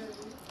 True.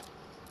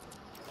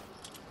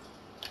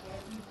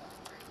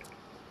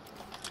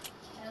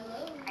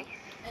 Hello. Nice.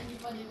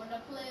 Anybody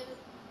wanna play with?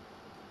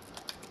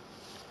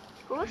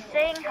 Who's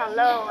saying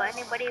hello?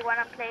 Anybody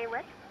wanna play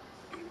with?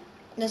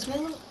 That's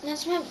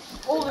my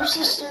older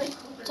sister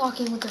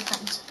talking with her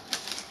friends.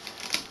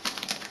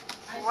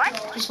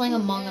 What? She's playing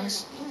Among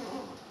Us.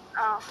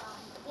 Oh.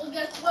 Well,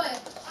 guess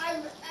what?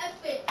 I'm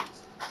epic.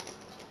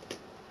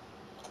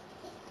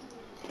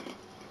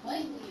 What?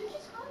 Did you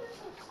just call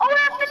yourself? Oh, we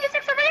have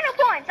 56 arena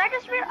points.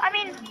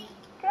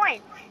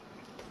 Points.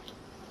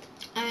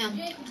 I am.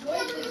 Jake,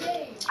 join the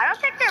game. I don't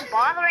think they're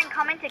bothering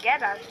coming to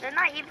get us. They're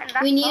not even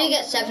that We need to close.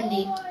 get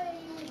 70 What are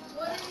you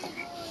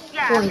doing?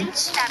 Yeah, at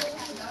least points.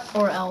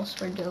 7. or else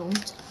we're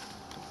doomed.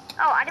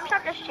 Oh, item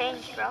shop just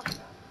changed, bro.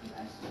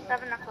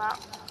 7 o'clock.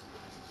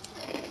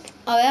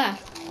 Oh yeah.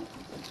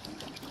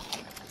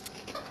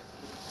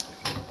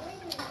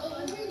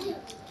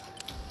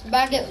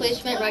 About to get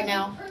placement right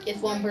now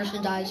if one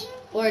person dies.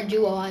 Or a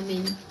duo, I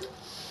mean.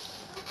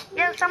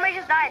 Yeah, somebody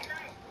just died.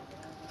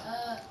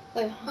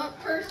 Wait, The huh?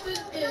 person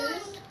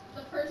is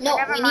the person. No,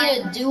 Never we mind.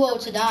 need a duo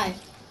to die.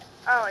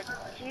 Oh, a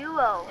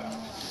duo.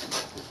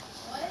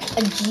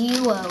 A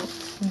duo.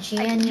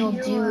 Daniel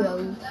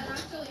duo. That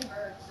actually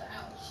hurts.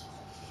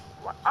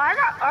 Ouch. Are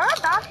our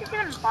bounties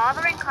even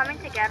bothering coming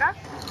to get us?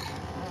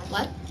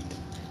 What?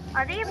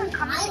 Are they even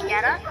coming to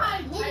get us?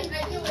 I knew it.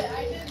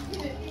 I didn't see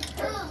it. It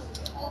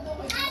hurts.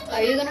 Although it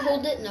Are you gonna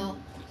hold it? No.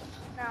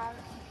 No.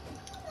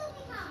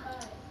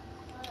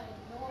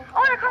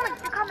 Oh, they're coming.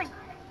 They're coming.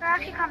 They're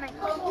actually coming.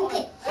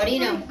 What do you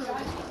know?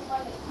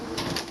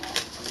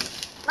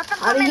 Let them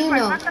How come do in you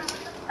first. know?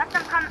 Let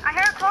them come. I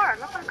heard a car.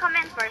 Let them come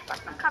in first.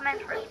 Let them come in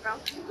first, bro.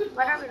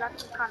 Literally, let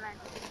them come in.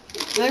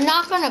 They're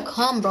not gonna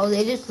come, bro.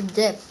 They just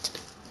dipped.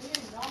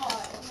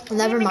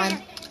 Never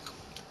mind.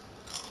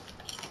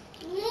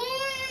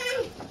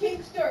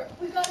 Kingster,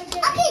 we gotta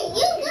get. Okay,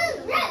 you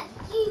go rest.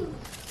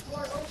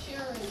 Or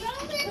Sharon.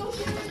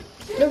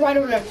 They're right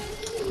over there.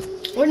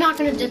 We're not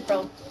gonna dip,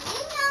 bro.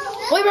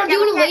 Wait, we're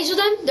doing a laser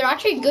them? They're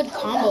actually a good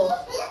combo.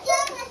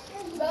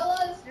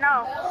 Bella's.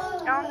 No,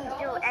 don't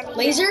do anything.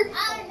 Laser?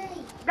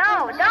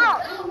 No,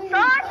 don't.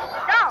 Son,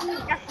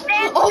 don't. Just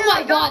stand. Oh still.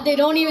 my god, they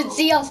don't even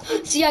see us.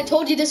 See, I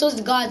told you this was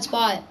the god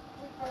spot.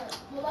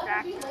 Well,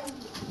 that would be lazy.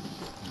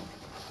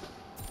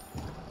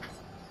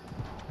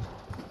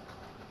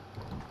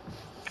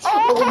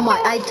 Oh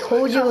my, I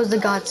told you it was the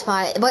god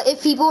spot. But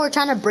if people were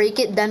trying to break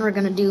it, then we're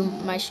gonna do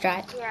my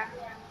strat. Yeah.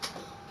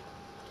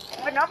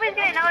 But nobody's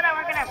gonna know that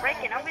we're gonna break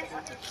it. Nobody's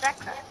gonna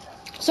suspect us.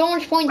 So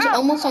much points, Bro.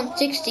 almost on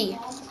 60.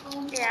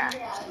 Yeah.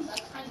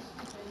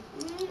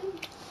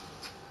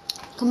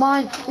 Come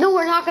on. No,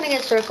 we're not gonna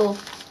get circle.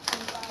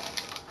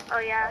 Oh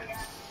yeah.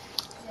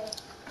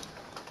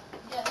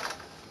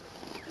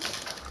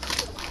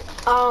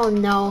 Oh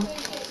no.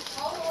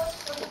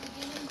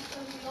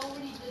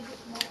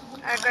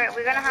 Alright, great.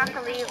 We're gonna have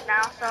to leave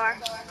now, Sor.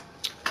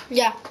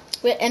 Yeah.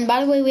 Wait, and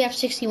by the way, we have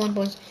 61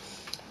 points.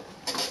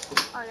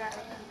 Oh yeah.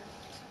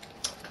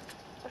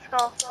 Let's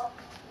go.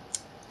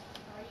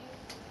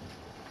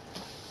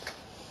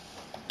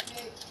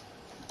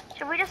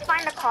 Should we just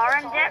find a car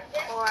and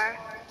dip, or?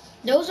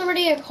 There was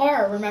already a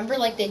car, remember?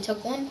 Like they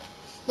took one.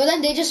 But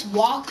then they just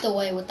walked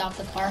away without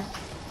the car.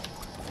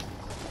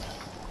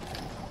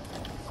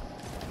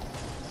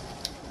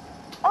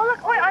 Oh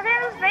look! Wait, are they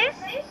in this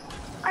base?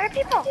 Are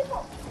there people?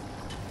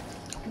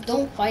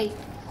 Don't fight.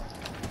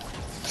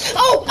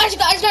 Oh, I just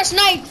got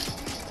sniped.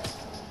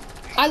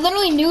 I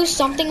literally knew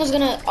something was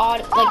gonna something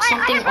odd was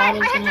gonna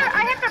happen.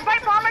 I hit the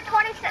Bright Bomber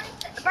 26.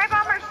 The Bright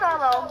Bomber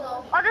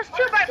solo. Oh, there's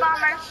 2 Bright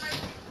Bombers.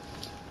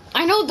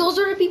 I know those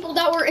are the people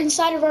that were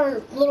inside of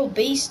our little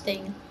base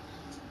thing.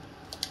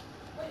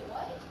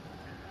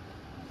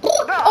 Bro,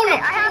 Oh okay,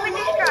 no! I have a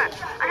new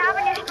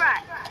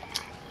strat.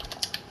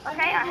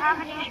 Okay, I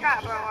have a new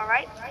strat, bro. All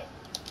right.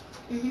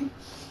 Mhm.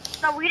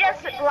 So we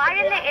just glide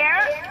in the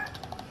air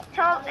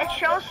till it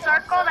shows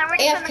circle, then we're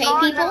just AFK gonna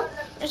go people on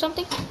or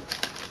something.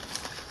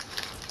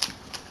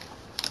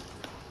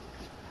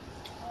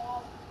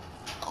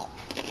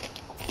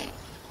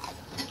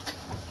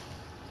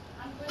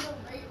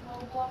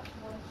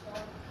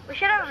 We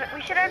should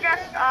have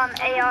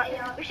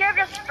just we should have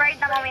just sprayed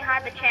them when we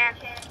had the chance.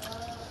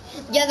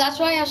 Yeah, that's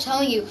why I was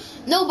telling you.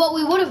 No, but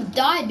we would have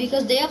died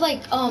because they have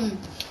like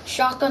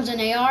shotguns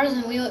and ARs,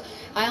 and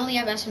I only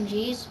have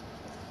SMGs.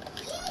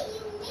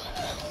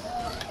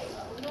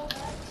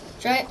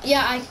 Try.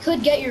 Yeah, I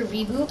could get your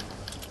reboot.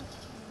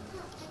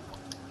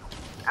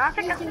 I don't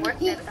think it's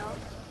worth it though.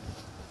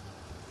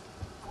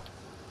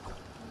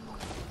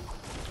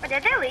 But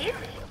did they leave?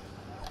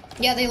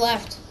 Yeah, they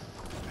left.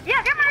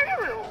 Yeah, get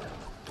my reboot.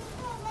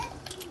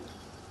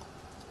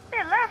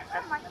 They left.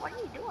 I'm like, what are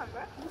you doing,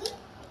 bro?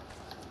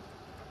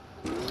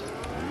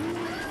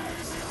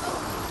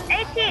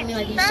 18. I mean,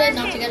 like you said,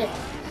 not to get it.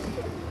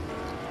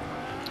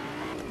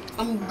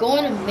 I'm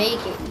going to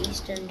make it,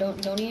 Eastern.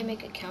 Don't even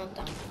make a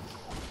countdown.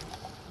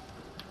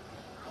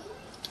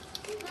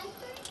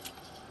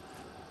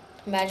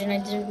 Imagine I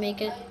didn't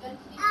make it.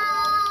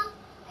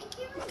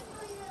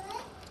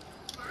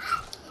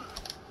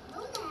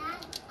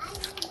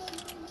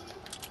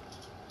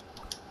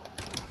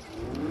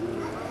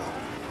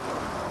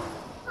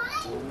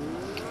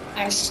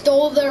 I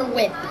stole their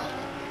whip.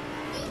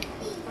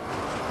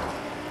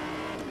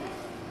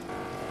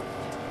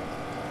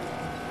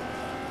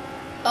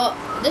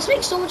 Oh, this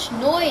makes so much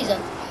noise.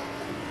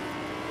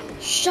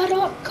 Shut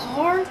up,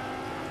 car.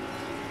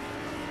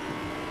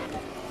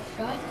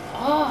 Shut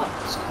up.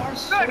 This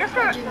car's so Bro, just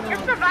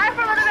survive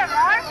for a little bit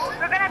more.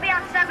 We're gonna be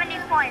on 70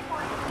 points.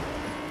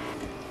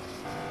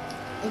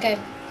 Okay.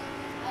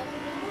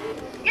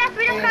 Yes,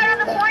 we just got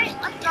another point.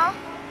 Let's go.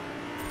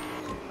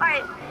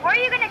 Alright, where are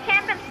you gonna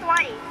camp in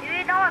Sweaty? Do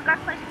you know a good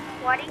place in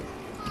Sweaty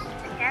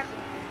to camp?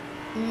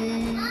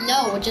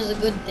 No, which is a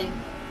good thing.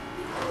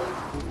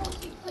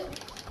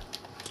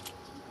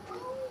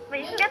 But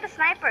you can get the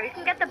sniper. You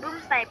can get the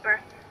boom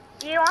sniper.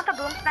 Do you want the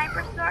boom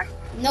sniper, store?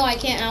 No, I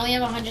can't. I only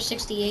have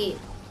 168.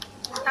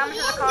 How much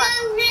does it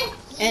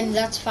cost? And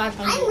that's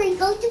 500. I want to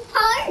go to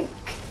park.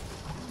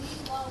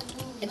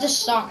 It's a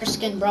soccer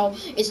skin, bro.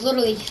 It's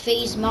literally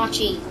FaZe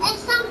Machi. And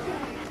something.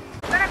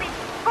 It's gonna be.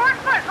 Go on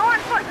foot. Go on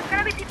foot. There's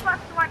gonna be people at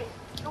Sweaty.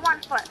 Go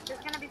on foot. There's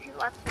gonna be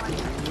people at Sweaty.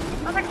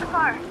 Don't take the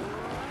car.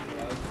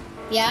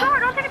 Yeah? No,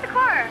 don't take the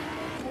car.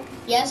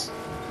 Yes?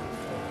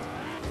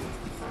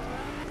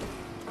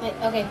 Wait,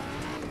 okay.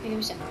 Give me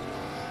a second.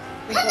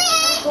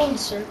 Let's go in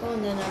circle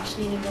and then I just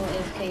need to go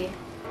AFK.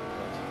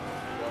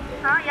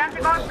 Huh? You have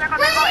to go in circle,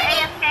 then go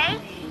AFK?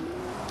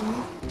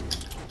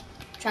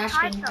 Trash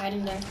can right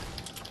in there.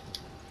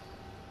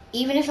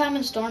 Even if I'm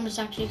in storm, it's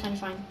actually kind of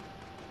fine.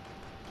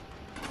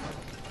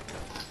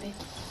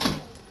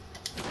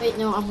 Wait,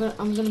 no, I'm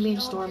gonna be in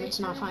storm. It's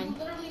not fine.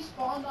 Literally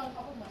spawned on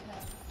top of my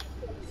head.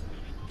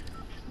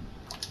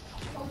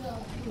 Oh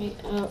no. Wait,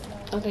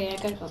 okay, I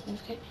gotta go.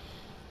 Okay.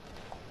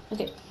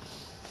 Okay.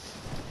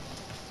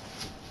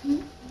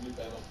 Dino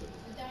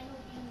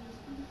Bean.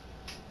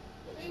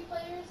 3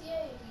 players,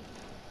 yay.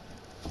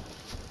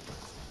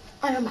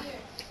 I don't know.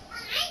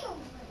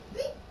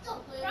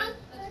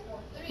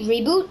 Here.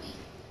 Reboot?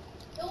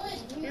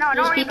 No,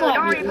 don't people reboot.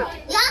 Don't at reboot.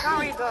 Don't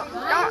reboot.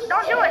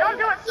 Don't do it. Don't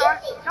do it, Star.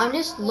 I'm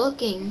just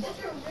looking.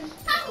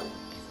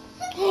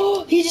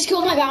 He just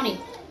killed my bounty.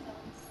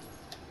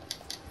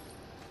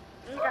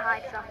 You need to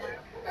hide somewhere.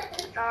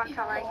 That's all I'm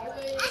telling you.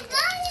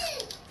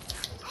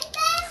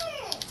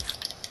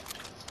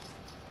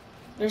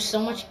 There's so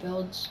much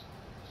builds.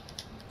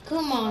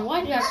 Come on,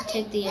 why do you have to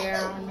take the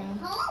AR ammo?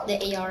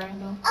 The AR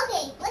ammo.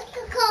 Okay, let's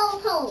go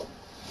home.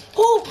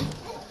 Oh!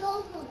 Let's go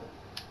home.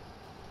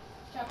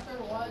 Chapter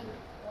 1.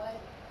 What?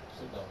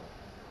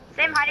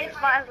 Same hiding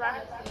spot as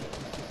last.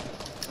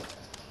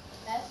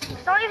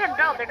 Just don't even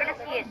build. They're gonna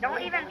see it.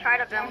 Don't even try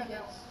to build.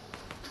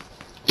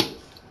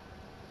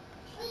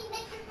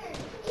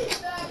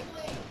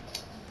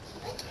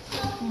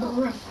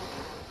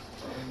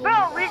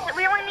 Bro,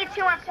 we only need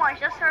 2 more points.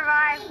 Just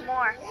survive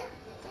more.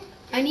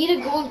 I need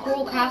to go in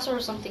Coral Castle or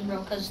something,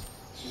 bro, because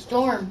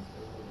storm.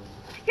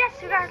 Yes,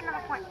 you got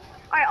another point.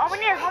 Alright, all we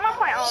need is 1 more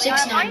point.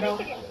 6-9, bro.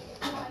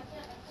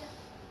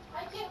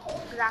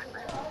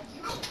 Exactly.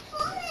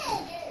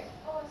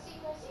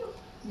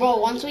 Bro,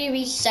 once we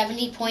reach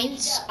 70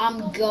 points,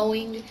 I'm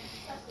going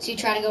to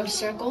try to go to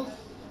circle.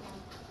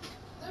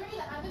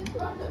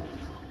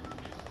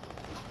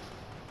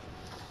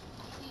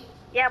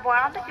 Yeah, boy,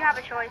 I don't think you have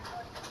a choice.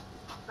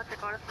 Let's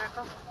go to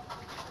circle.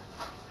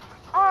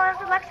 Oh,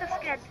 that's Alexa's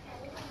skin.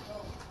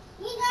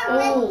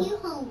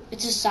 Oh,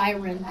 it's a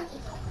siren.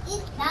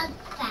 It's not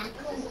back.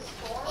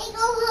 Hey,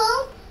 go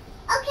home.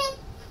 Okay,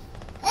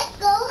 let's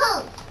go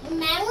home.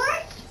 Remember?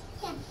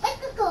 Yeah,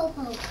 let's go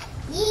home.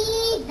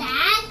 Be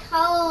back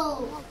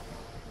home.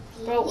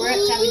 Bro, we're at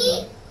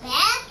 70.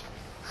 Back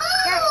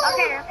home. Yes,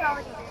 okay, that's all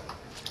we need.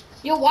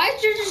 Yo, why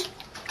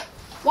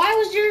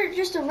was there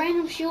just a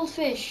random shield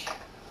fish?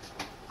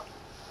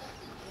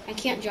 I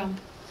can't jump.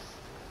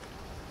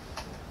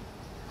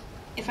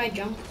 If I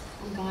jump,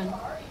 I'm gone.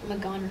 I'm a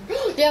goner.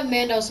 They have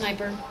Mando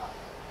sniper.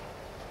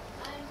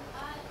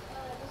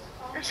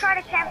 Just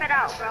try to camp it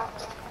out, bro.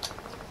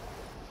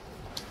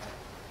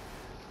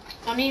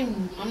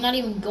 I'm not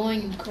even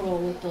going in curl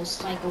with those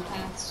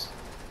psychopaths.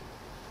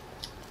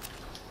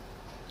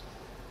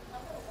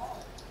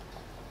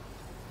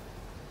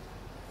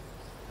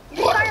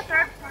 Just try to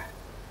third.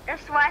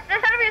 There's sweat.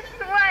 There's gonna be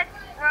sweat,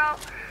 bro.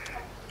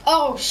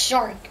 Oh,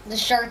 shark. The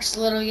shark's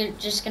literally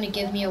just gonna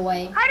give me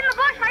away. Hide in the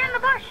bush. Hide in the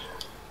bush.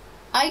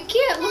 I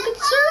can't. Look at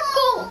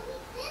circle.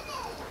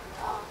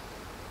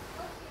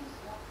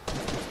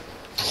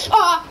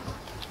 Ah!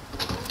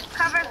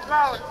 Cover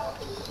zone.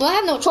 Well, I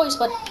have no choice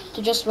but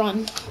to just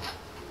run.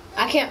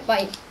 I can't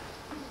fight.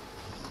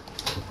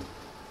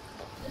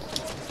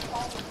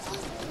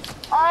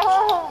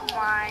 Oh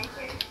my.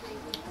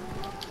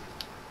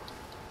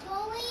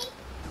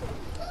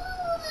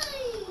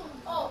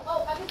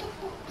 Oh, I get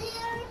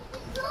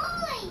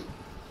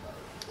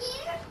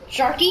the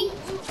Sharky?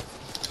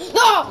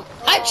 No!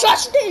 I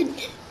trusted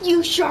you,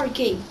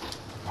 Sharky.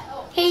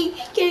 He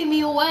gave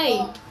me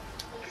away.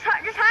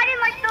 Just hide in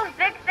like those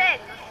big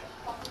things.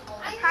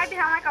 Just hide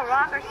behind like a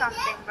rock or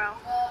something, bro.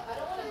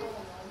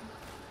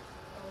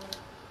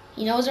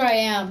 He knows where I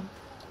am.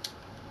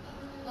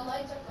 The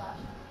lights are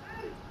flashing.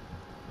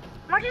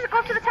 Why don't you just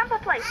go to the temple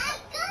place?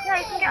 Yeah,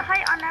 you can get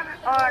height on every.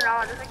 Oh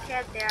no, there's a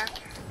kid there.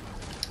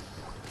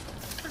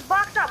 Just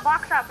box up,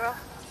 bro.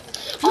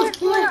 Oh, it's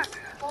going on.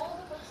 Follow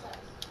the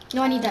footsteps.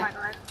 No, I need Oh my that.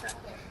 God.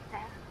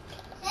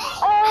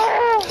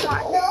 Oh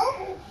my.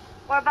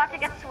 We're about to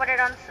get swept. would have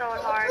done so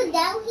hard. Put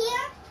down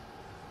here.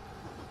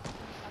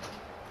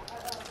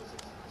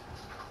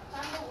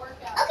 Time to work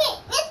out. Okay,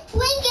 let's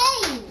play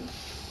game.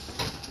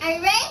 Are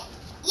you ready?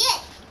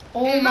 Yes.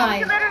 Oh You my.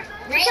 can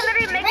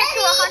literally make it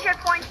to 100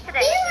 points today.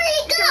 Here we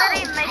You go.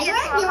 can literally make it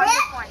to 100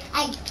 points.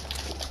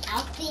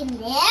 I'll see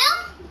now.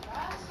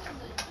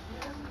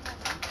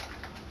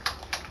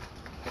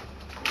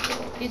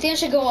 You think I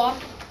should go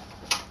off?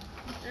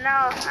 No,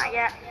 not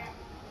yet.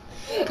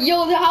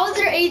 Yo, how is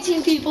there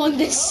 18 people in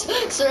this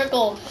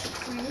circle?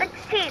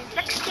 16.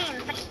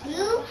 You.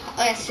 Oh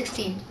yeah,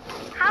 16.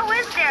 How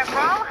is there,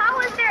 bro? How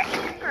is there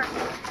 8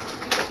 persons?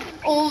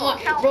 Oh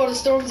my, bro, the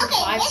storm's a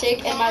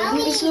 5-6 and my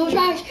loot is so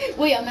trash.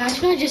 Wait,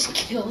 imagine I just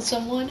killed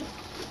someone.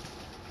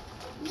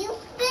 You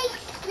fix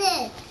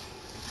this.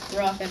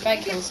 Rough, if I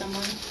kill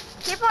someone.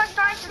 People are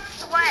starting to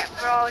sweat,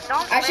 bro.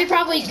 Don't. I should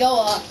probably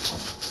go up.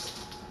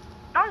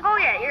 Don't go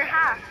yet. You're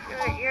half.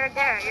 You're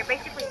there. You're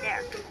basically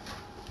there.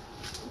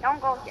 Don't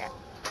go yet.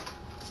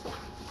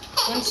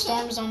 When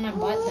storm's on my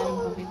butt, then I'm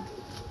coming.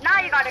 Now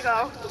you gotta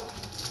go.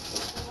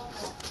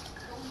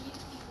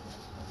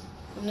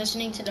 I'm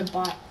listening to the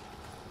bot.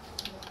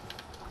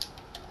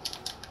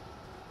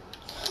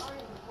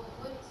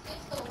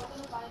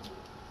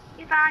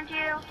 He found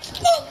you.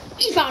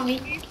 He found me.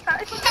 He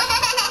found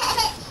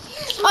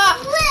Ah!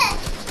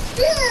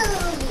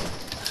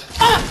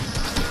 Ah!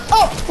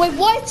 Oh, wait,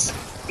 what?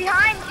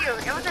 Behind you.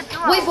 It was a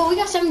duo. Wait, but we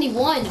got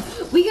 71.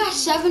 We got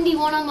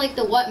 71 on like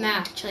the what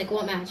match? Like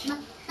what match? Bro,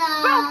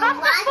 that's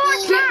the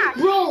fourth match.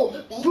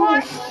 Bro,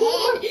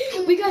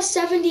 we got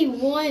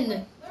 71.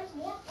 On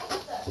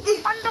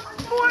the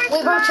fourth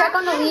Wait, bro, match. check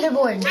on the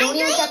leaderboard. Don't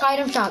even check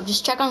item shop.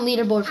 Just check on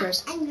leaderboard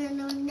first.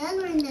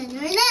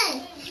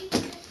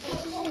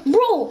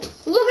 Bro, look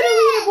at the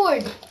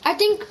leaderboard. I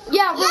think,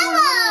 yeah, we're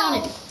winning on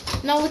it.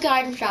 Now look at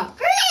item shop.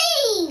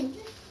 Green.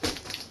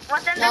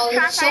 What's in No,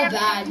 this it's so trash item?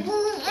 bad. And So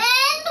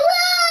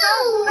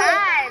blue.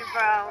 bad,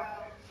 bro.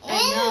 I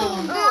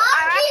know. Ooh, I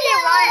actually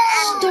want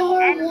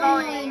Star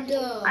Envoni.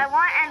 one. I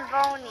want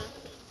Envoni.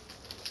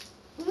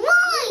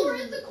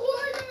 One.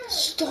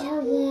 Star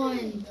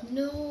one.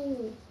 No.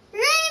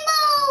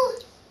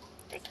 Rainbow.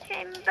 It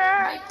came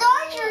back.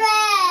 Dark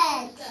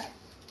red.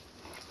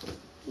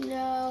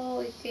 No,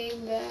 it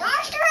came back.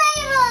 Dark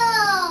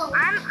rainbow.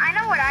 I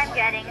know what I'm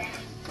getting.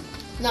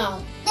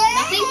 No. There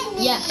Nothing?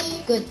 is Yeah,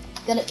 good.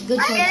 Good I'm choice.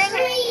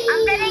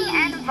 getting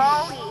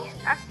Envoni.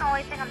 That's the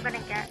only thing I'm gonna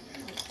get.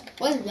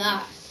 What's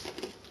that?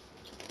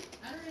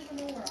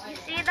 You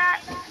see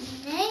that?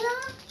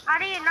 Rainbow. How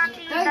do you not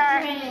see Dark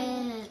that?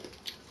 red.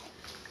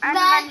 And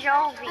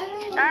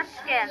Manjovi. That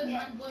skin.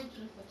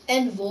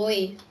 And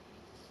Void.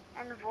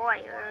 And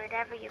Void, or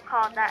whatever you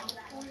call that.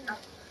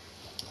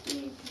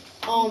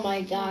 Oh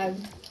my god.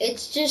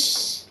 It's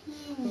just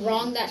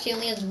wrong that she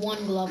only has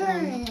one glove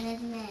on.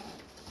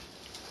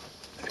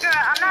 Screw it,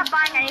 I'm not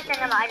buying anything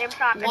in the item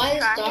shop. It's Why is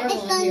trash. Star It's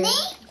one here?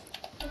 Sunday.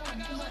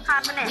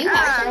 Happening. You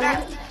have Star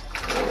one?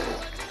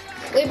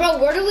 Wait, bro,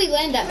 where did we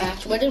land that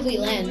match? Where did we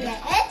land?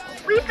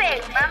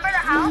 Weeping. Remember the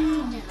house?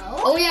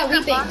 Oh yeah,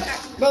 Weeping.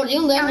 Bro,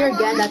 you land there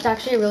again. That's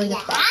actually a really good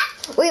spot.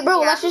 Wait, bro,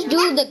 let's just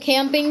do the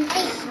camping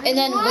and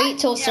then wait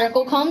till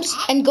circle comes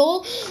and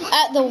go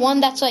at the one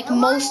that's like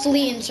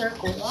mostly in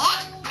circle.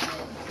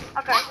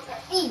 Okay.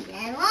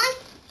 Red one.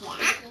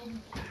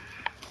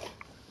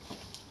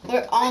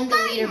 We're on the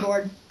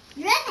leaderboard.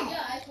 Red.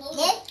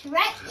 It's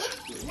red.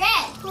 It's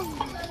red.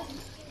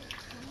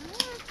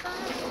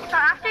 So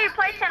after you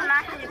play 10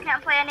 matches, you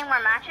can't play any more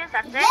matches?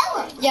 That's it?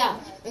 Yellow. Yeah,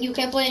 you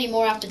can't play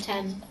anymore after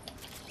 10.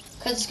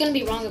 Cause it's gonna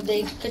be wrong if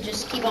they could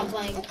just keep on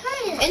playing.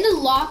 In the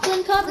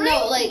Lachlan Cup,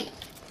 no, like,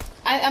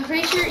 I'm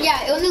pretty sure,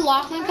 yeah, in the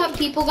Lachlan Cup,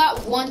 people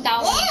got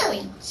 1,000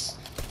 points.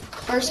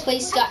 First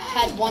place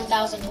had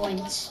 1,000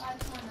 points.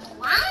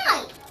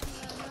 Why?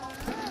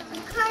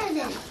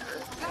 Carden.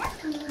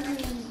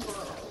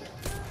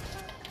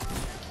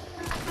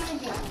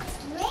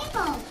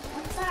 Rainbow.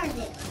 What's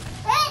Carden?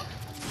 Red.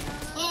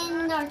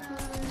 And dark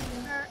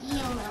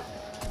yellow.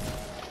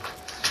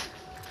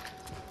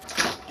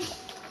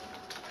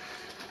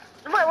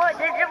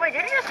 Wait,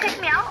 did it just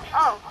kick me out?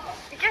 Oh,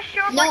 it just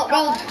showed No, like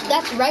bro,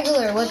 that's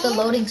regular with the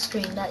loading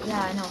screen. That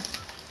yeah, I know.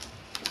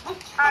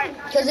 Alright,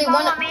 Cause they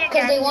follow wanna, me cause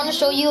they again. wanna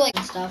show you like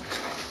stuff.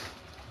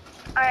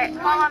 Alright,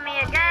 follow me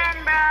again,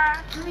 bruh.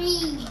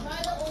 Green.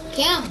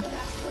 Cam,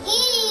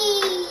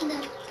 Green.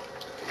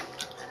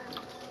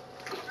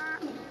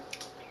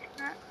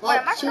 well, Wait,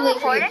 am I too still late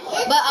for you.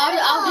 recording? But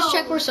I'll just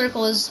check where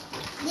circle is.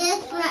 This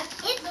one.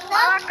 It's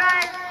Alright,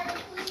 guys.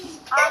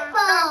 Still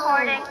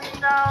recording,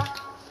 so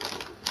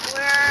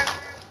we're.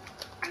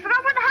 I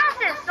forgot where the house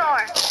is, Thor.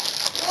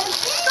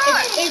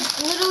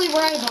 It's literally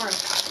where I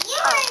marked.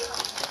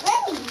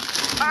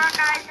 Alright,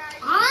 guys.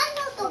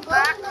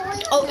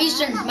 Oh,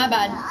 Eastern, my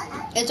bad.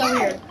 It's over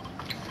here.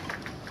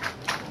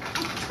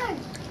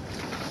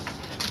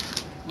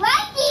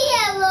 Right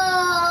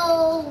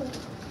yellow.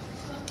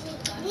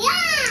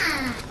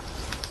 Yeah.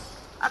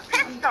 A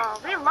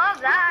pistol. We love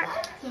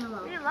that. We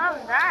love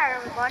that,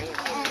 everybody. We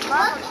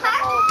love a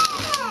pistol.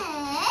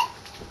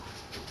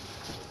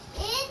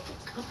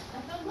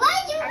 Why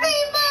do you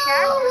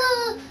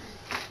chest.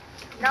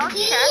 No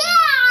chest.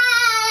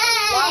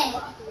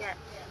 Yeah! Yeah.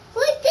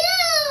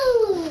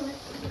 Woohoo!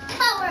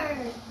 Power!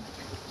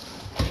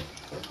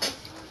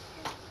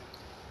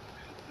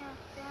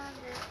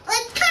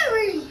 Let's cover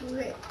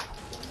it.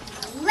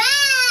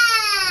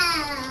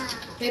 Wow!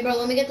 Hey, bro,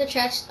 let me get the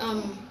chest.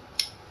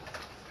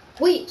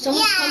 Wait,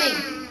 someone's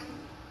coming.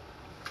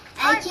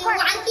 I keep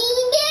watching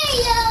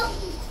video.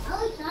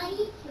 Oh,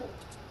 sorry.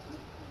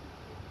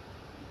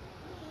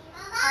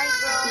 Hi,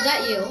 Is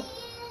that you?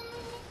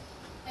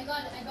 I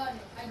got it.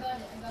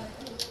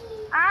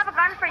 I have a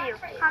gun for you.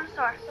 Come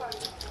store.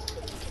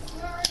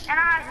 And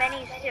I have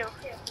minis too.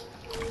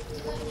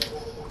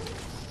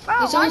 Bro, Hey,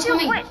 why someone's don't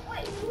you coming. quit?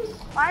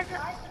 Why is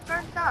it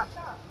burnt up?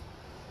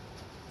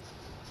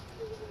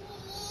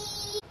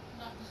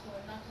 Not the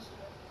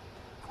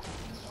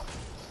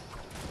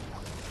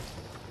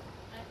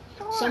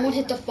store. Someone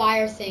hit the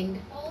fire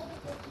thing.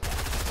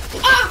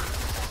 Ah!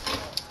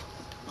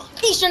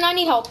 Eastern, I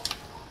need help.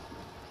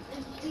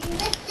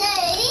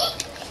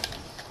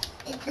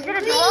 Is it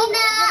a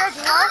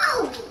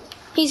duo?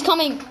 He's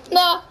coming.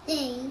 No.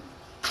 Thing.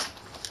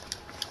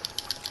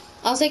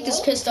 I'll take this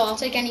pistol. I'll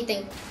take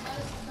anything.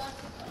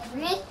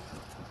 Right. Is it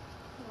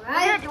a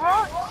Right. duo?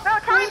 No,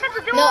 tell me if it's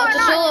a duo No, or it's a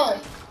not. solo.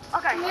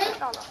 Okay, it's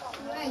solo.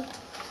 Right.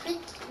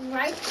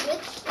 Right.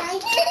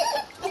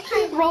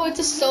 Bro, it's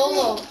a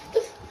solo.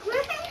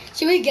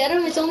 Should we get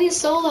him? It's only a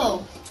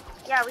solo.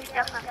 Yeah, we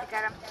definitely have to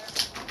get him.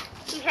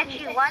 He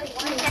hit you once.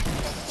 He hit.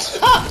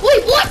 Ah,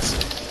 wait, what?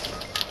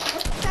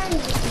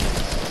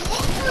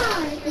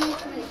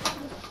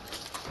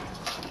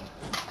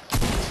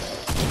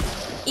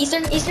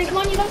 Eastern, come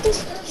on, you got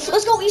this.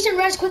 Let's go, Eastern,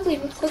 res quickly.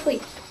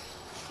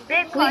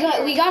 Big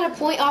We got a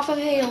point off of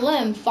a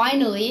limb.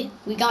 Finally,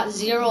 we got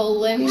 0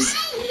 limbs.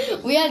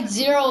 We had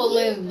 0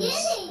 limbs.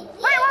 Wait,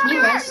 what Can you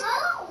was rest?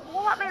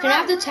 Let me Can I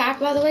have run. the tack,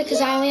 by the way?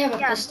 Because I only have a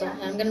Yeah. pistol.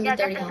 And I'm gonna be Yeah,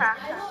 30 get the health.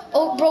 tack.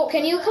 Oh, bro,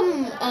 can you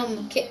come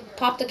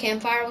pop the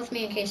campfire with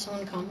me in case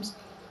someone comes?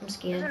 I'm This is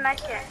scared. a med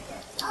kit.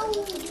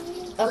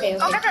 Okay.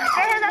 Oh, get his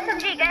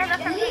SMG. Get his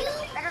SMG.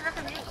 Get his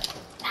SMG.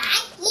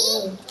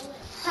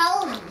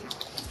 Oh.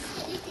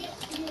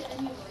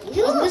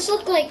 Doesn't this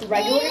look like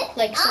regular?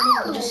 Like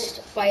someone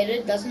just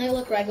fighted? Doesn't it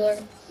look regular?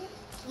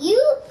 You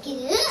get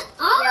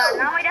Yeah,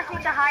 now we just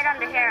need to hide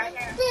under here.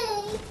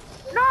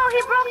 No,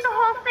 he broke the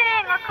whole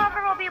thing. Our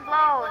cover will be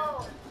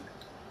blown.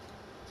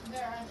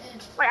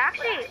 Wait,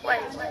 actually,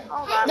 wait.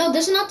 Hold up. No,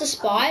 this is not the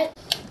spot.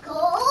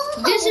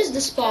 This is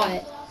the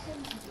spot.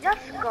 Just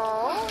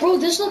go. Bro,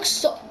 this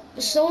looks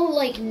so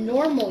like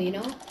normal, you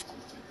know? Like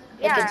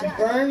Yeah. it's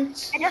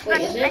burnt. I just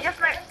Wait, let is it?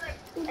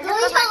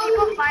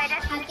 people fight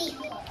it.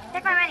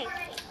 Take my minis.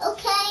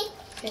 Okay.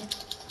 Okay.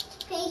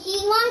 Crazy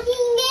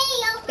watching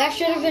video. That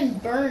should have been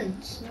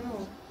burnt.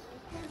 No.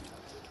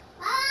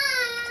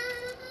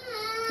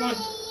 Come on.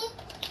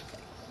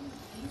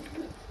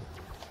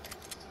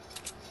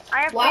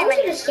 I have Why three was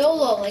it a minis.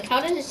 solo? Like,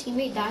 how did his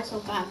teammate die so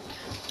fast?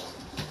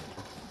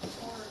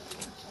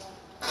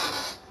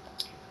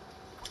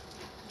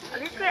 At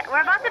least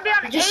we're about to be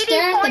on Just 80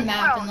 stare at the points,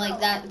 map bro. and like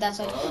that. That's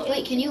like.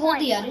 Wait, can you hold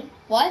the edit?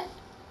 What?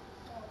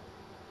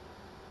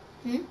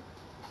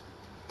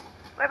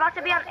 We're about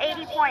to be on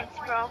 80 points,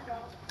 bro.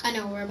 I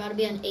know we're about to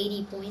be on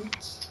 80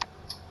 points.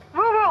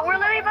 Bro, we're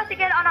literally about to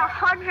get on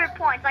 100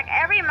 points. Like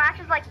every match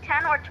is like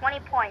 10 or 20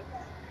 points.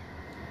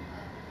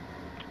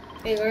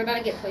 Wait, we're about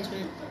to get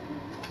placement.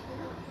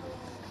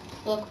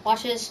 Look,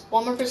 watch this.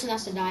 One more person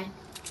has to die.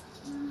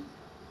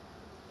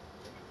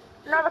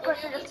 Another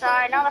person just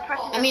died. Another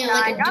person just I mean, died.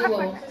 like a Another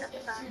duo. person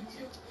just died.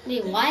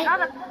 Wait, what?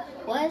 Another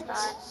What?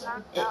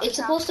 died. It's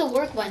supposed to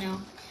work by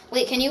now.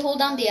 Wait, can you hold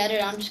down the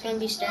edit? I'm just gonna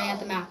be staring at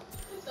the map.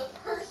 The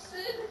person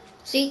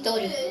See,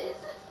 told you.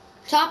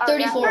 Top Oh,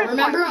 yeah, 34. 3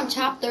 Remember, points.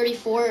 on top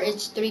 34,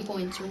 it's 3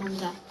 points. Remember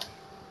that.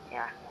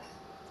 Yeah.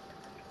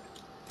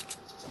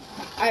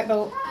 All right,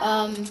 bro.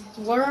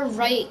 We're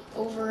right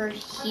over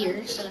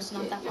here, so that's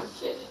not that far.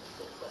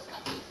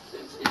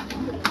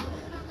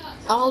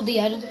 I'll hold the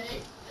edit.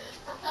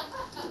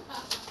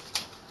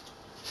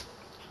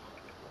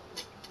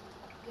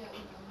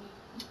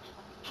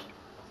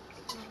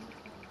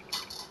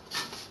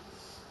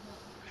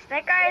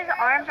 Snake Eye's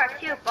arms are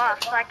too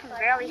buff, so I can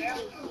barely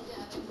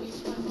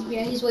see.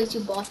 Yeah, he's way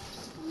too buff.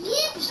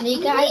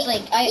 Snake Eyes,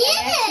 like, I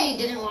actually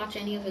didn't watch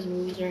any of his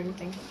movies or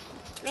anything.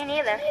 Me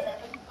neither.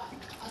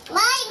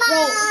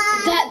 Bro,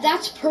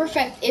 that's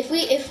perfect. If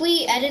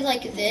we edit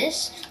like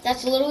this,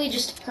 that's literally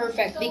just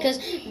perfect because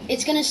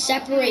it's gonna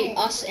separate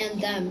us and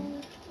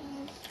them.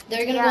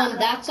 They're gonna go on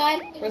that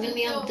side. We're gonna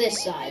be on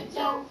this side.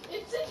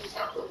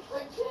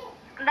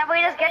 And then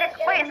we just get it.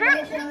 Wait, is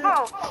there?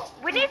 Bro,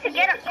 we need to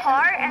get a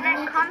car and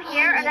then come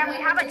here and then we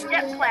have a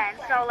dip plan.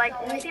 So like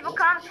people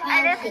come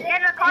and just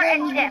get in a car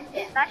and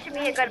dip. That should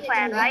be a good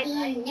plan, right?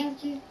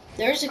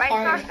 There's a Right,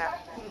 car. Sasha?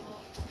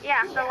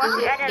 Yeah. So once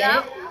we edit Get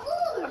up, it?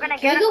 we're gonna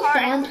Can get I a go car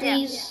farm, and dip.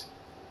 please?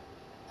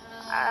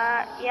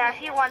 Yeah,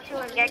 if you want to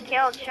and get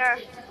killed, sure.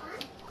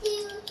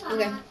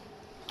 Okay.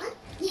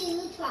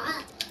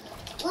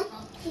 1,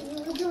 2,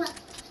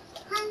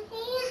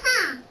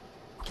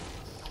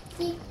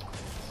 3, 4.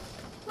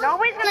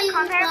 Nobody's gonna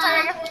come here, but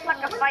it just looks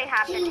like a fight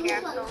happened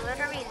here. So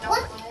literally no.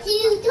 What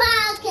you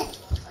talking?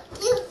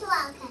 You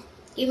talking?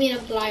 You mean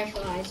apply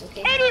flies,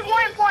 okay?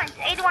 81 points.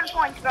 81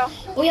 points, bro.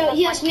 Oh yeah,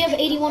 yes, we have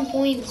 81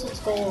 points. Let's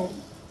go.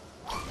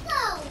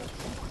 No.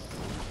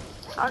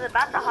 I was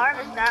about to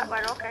harvest that,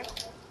 but okay.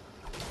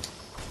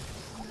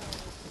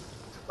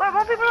 Wait,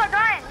 more people are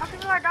dying. More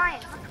people are dying.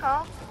 Let's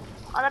go.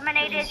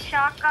 Eliminated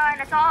shotgun.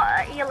 It's all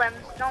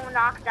elims, no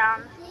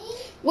knockdowns.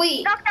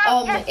 Wait,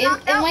 Knockdown, yes, in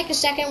knockdown. like a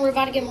second, we're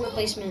about to get more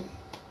replacement.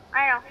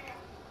 I know.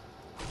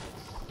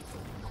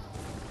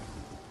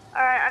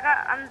 Alright,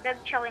 I'm big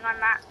chilling on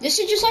that. This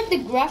is just like the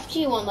Graph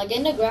G one. Like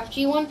in the Graph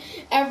G one,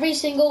 every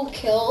single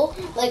kill,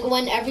 like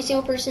when every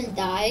single person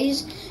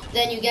dies,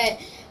 then you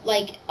get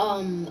like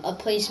a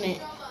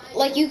placement.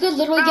 Like you could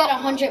literally get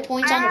 100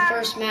 points on the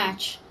first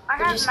match I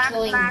for have just max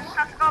killing. mass.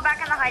 Let's go back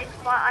in the hiding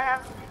spot. I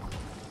have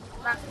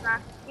max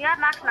mass. You have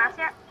max mass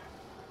yet?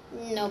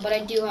 No, but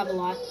I do have a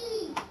lot.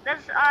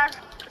 There's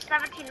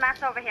 17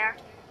 max over here.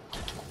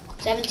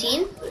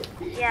 17?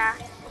 Yeah.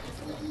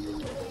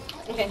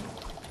 Okay.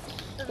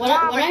 There's When more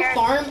I over here.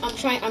 farm,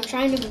 I'm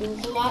trying to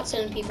move a lot so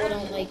then people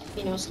don't like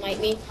snipe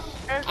me.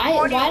 There's Why do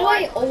 41.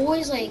 I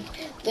always like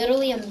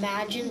literally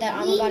imagine that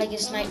I'm about to get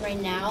sniped right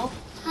now,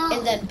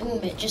 and then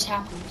boom, it just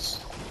happens.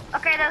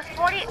 Okay, there's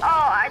 40.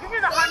 Oh, this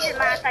is 100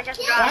 mass I just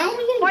Why dropped. aren't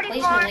we getting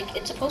 44. placement? Like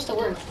it's supposed to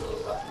work.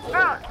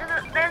 Bro,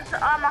 there's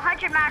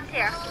 100 mats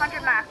here.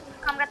 100 mats.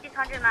 Come get these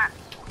 100 mats.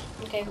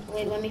 Okay,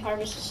 wait, let me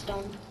harvest the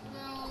stone.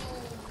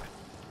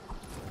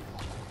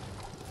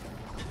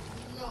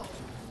 No.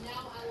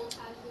 Now I will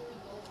casually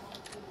go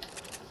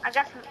on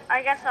to.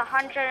 I guess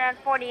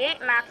 148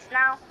 mats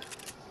now.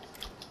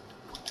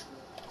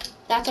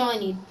 That's all I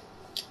need.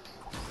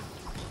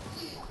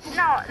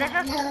 No, there's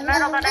just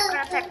metal that I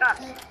couldn't pick up.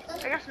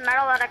 There's just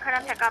metal that I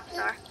couldn't pick up,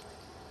 sir.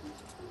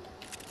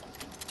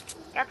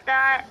 Get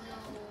that.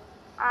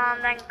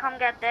 Then come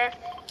get this.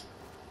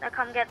 Then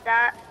come get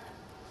that.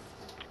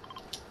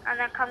 And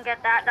then come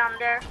get that down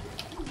there.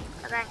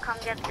 And then come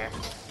get this.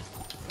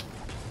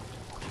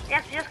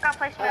 Yes, you just got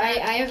placement.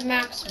 I have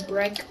max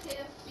brick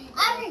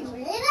I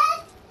remember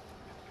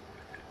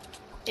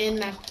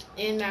that.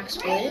 and max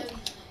wood,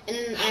 and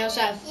then I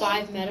also have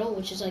 5 metal,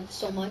 which is like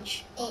so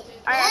much.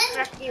 I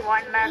have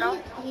 51 metal.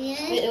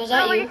 Wait, was No,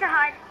 that we you? need to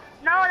hide.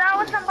 No, that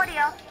was somebody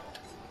else.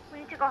 We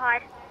need to go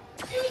hide.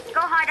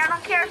 Go hide. I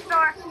don't care,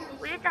 store.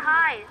 We need to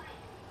hide.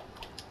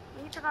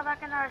 We need to go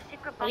back in our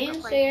secret I bunker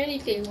didn't place. say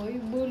anything. Why you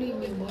bullying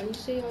me? Why you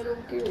say I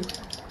don't care?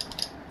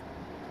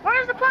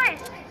 Where's the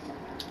place?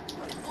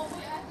 Oh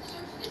wait, I have to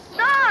search this.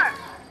 Star!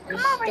 You're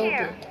Come over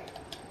here. stupid.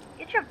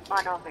 Get your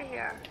butt over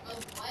here.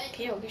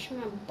 Okay, I'll get you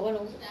my butt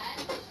over.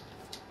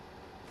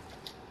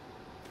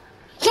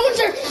 Someone's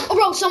there! Oh,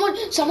 bro,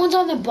 someone's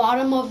on the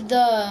bottom of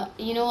the,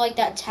 like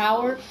that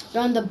tower.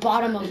 They're on the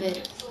bottom of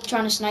it,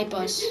 trying to snipe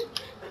us.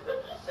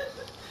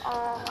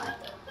 Oh my.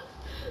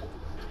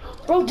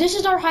 Bro, this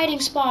is our hiding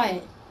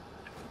spot.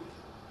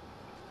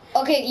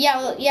 Okay,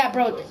 yeah,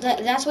 bro,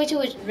 that's way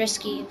too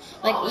risky.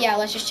 Like, yeah,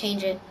 let's just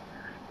change it.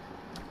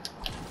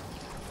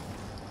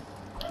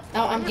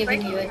 No, I'm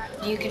giving you it.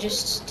 You could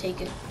just take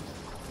it.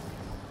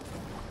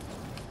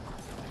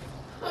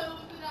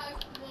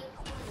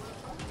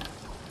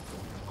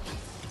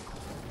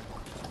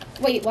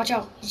 Wait, watch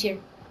out. He's here.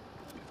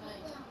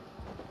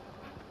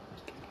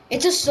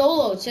 It's a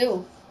solo,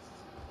 too.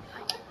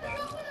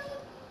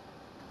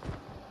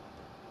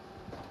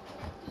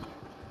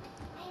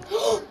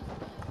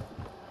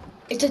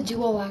 It's a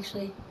duo,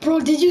 actually.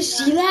 Bro, did you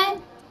see that?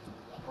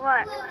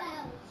 What?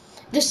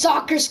 The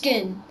soccer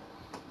skin.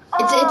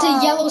 It's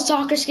a yellow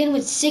soccer skin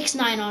with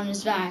 6ix9ine on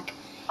his back.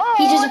 Oh,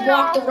 He just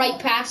walked no. right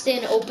past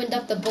it and opened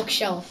up the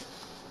bookshelf.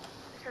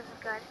 This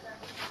isn't good.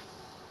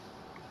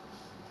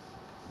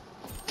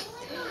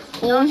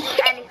 Oh my.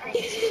 Anything.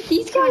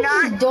 These Do guys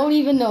not just don't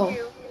even know.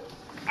 Do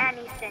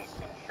anything.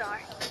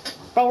 Sorry.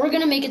 Bro, we're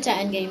gonna make it to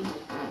endgame,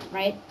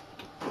 right?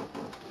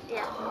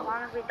 Yeah, as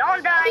long as we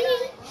don't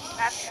die.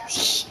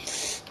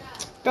 That's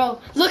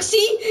Bro, look,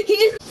 see? He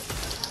just...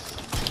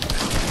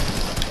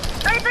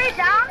 33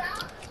 down.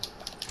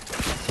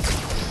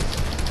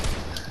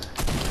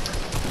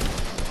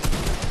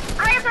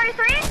 I have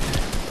 33.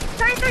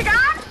 33 down.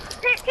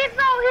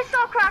 He's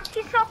so cracked.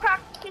 He's so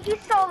cracked.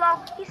 He's so low.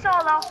 He's so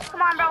low.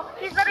 Come on, bro.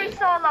 He's literally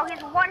so low.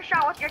 He's one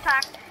shot with your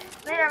attack.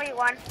 Literally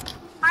one.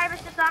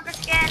 Harvest the soccer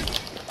skin.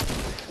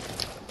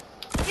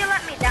 You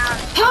let me down.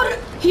 How did...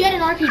 He had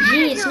an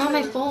RPG. It's not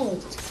my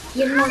fault.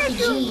 He had an How did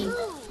you RPG. lose?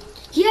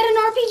 He had an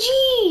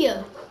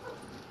RPG.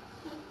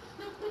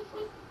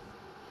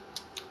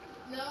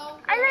 No.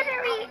 I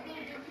literally.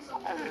 Oh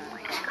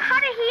my God. How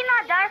did he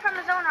not die from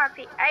his own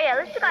RP? Hey, at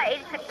least you got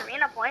 86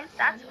 arena points.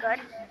 That's good.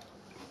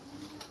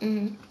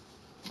 Mhm.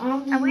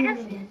 And we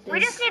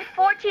just need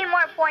 14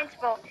 more points,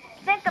 bro.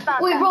 Think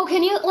about Wait, that. bro,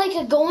 can you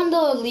like go on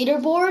the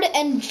leaderboard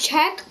and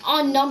check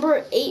on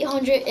number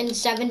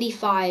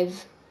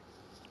 875?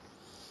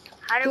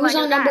 How do Who's I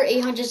do on number that?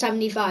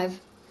 875?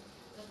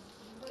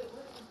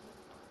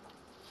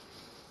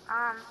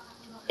 Um,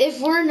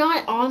 If we're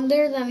not on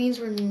there, that means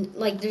we're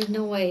like, there's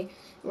no way.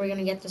 we're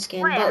gonna get the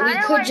skin. Wait, But we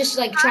how do could I- just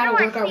like how try do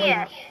to I work our see way.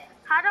 it?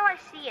 How do I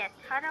see it?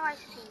 How do I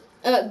see?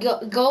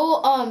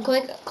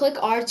 Click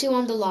R2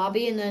 on the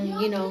lobby and then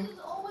you know It's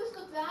always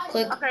the bad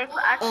click guy. Okay, I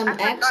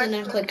click X and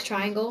then R2. click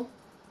triangle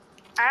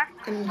X.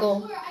 and I go.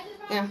 swear, I did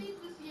not Yeah. read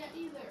this yet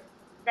either.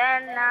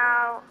 Then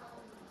now,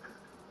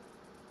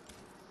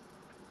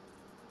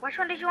 which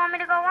one did you want me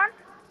to go on?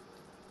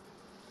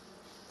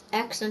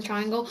 X and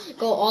triangle,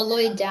 go all the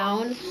way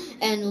down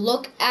and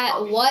look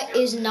at what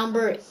is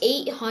number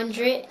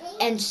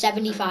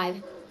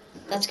 875.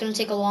 That's gonna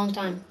take a long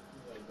time.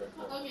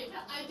 Okay,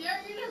 I dare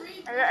you to read.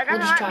 It We'll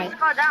doesn't just let try me it.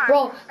 scroll down.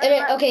 Bro, Doesn't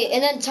let- okay,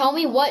 and then tell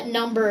me what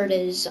number it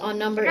is on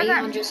number It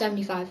doesn't-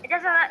 875. It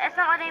doesn't. It's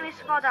not letting me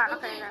scroll down.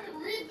 Okay. Okay,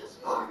 Then. read this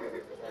part.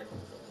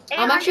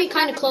 I'm actually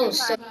kind of close.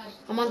 So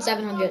 875. I'm on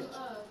 700.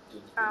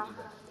 Oh.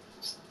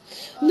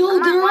 No,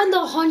 I'm they're on on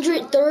the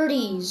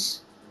 130s.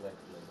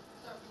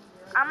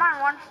 I'm on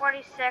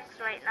 146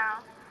 right now.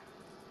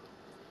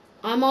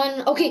 I'm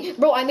on, okay,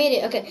 bro, I made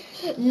it, okay.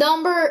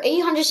 Number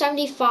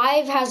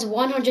 875 has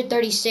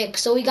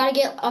 136, so we gotta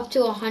get up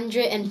to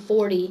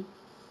 140.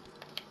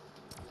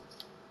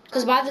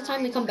 Because by the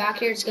time we come back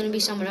here, it's gonna be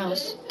someone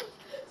else.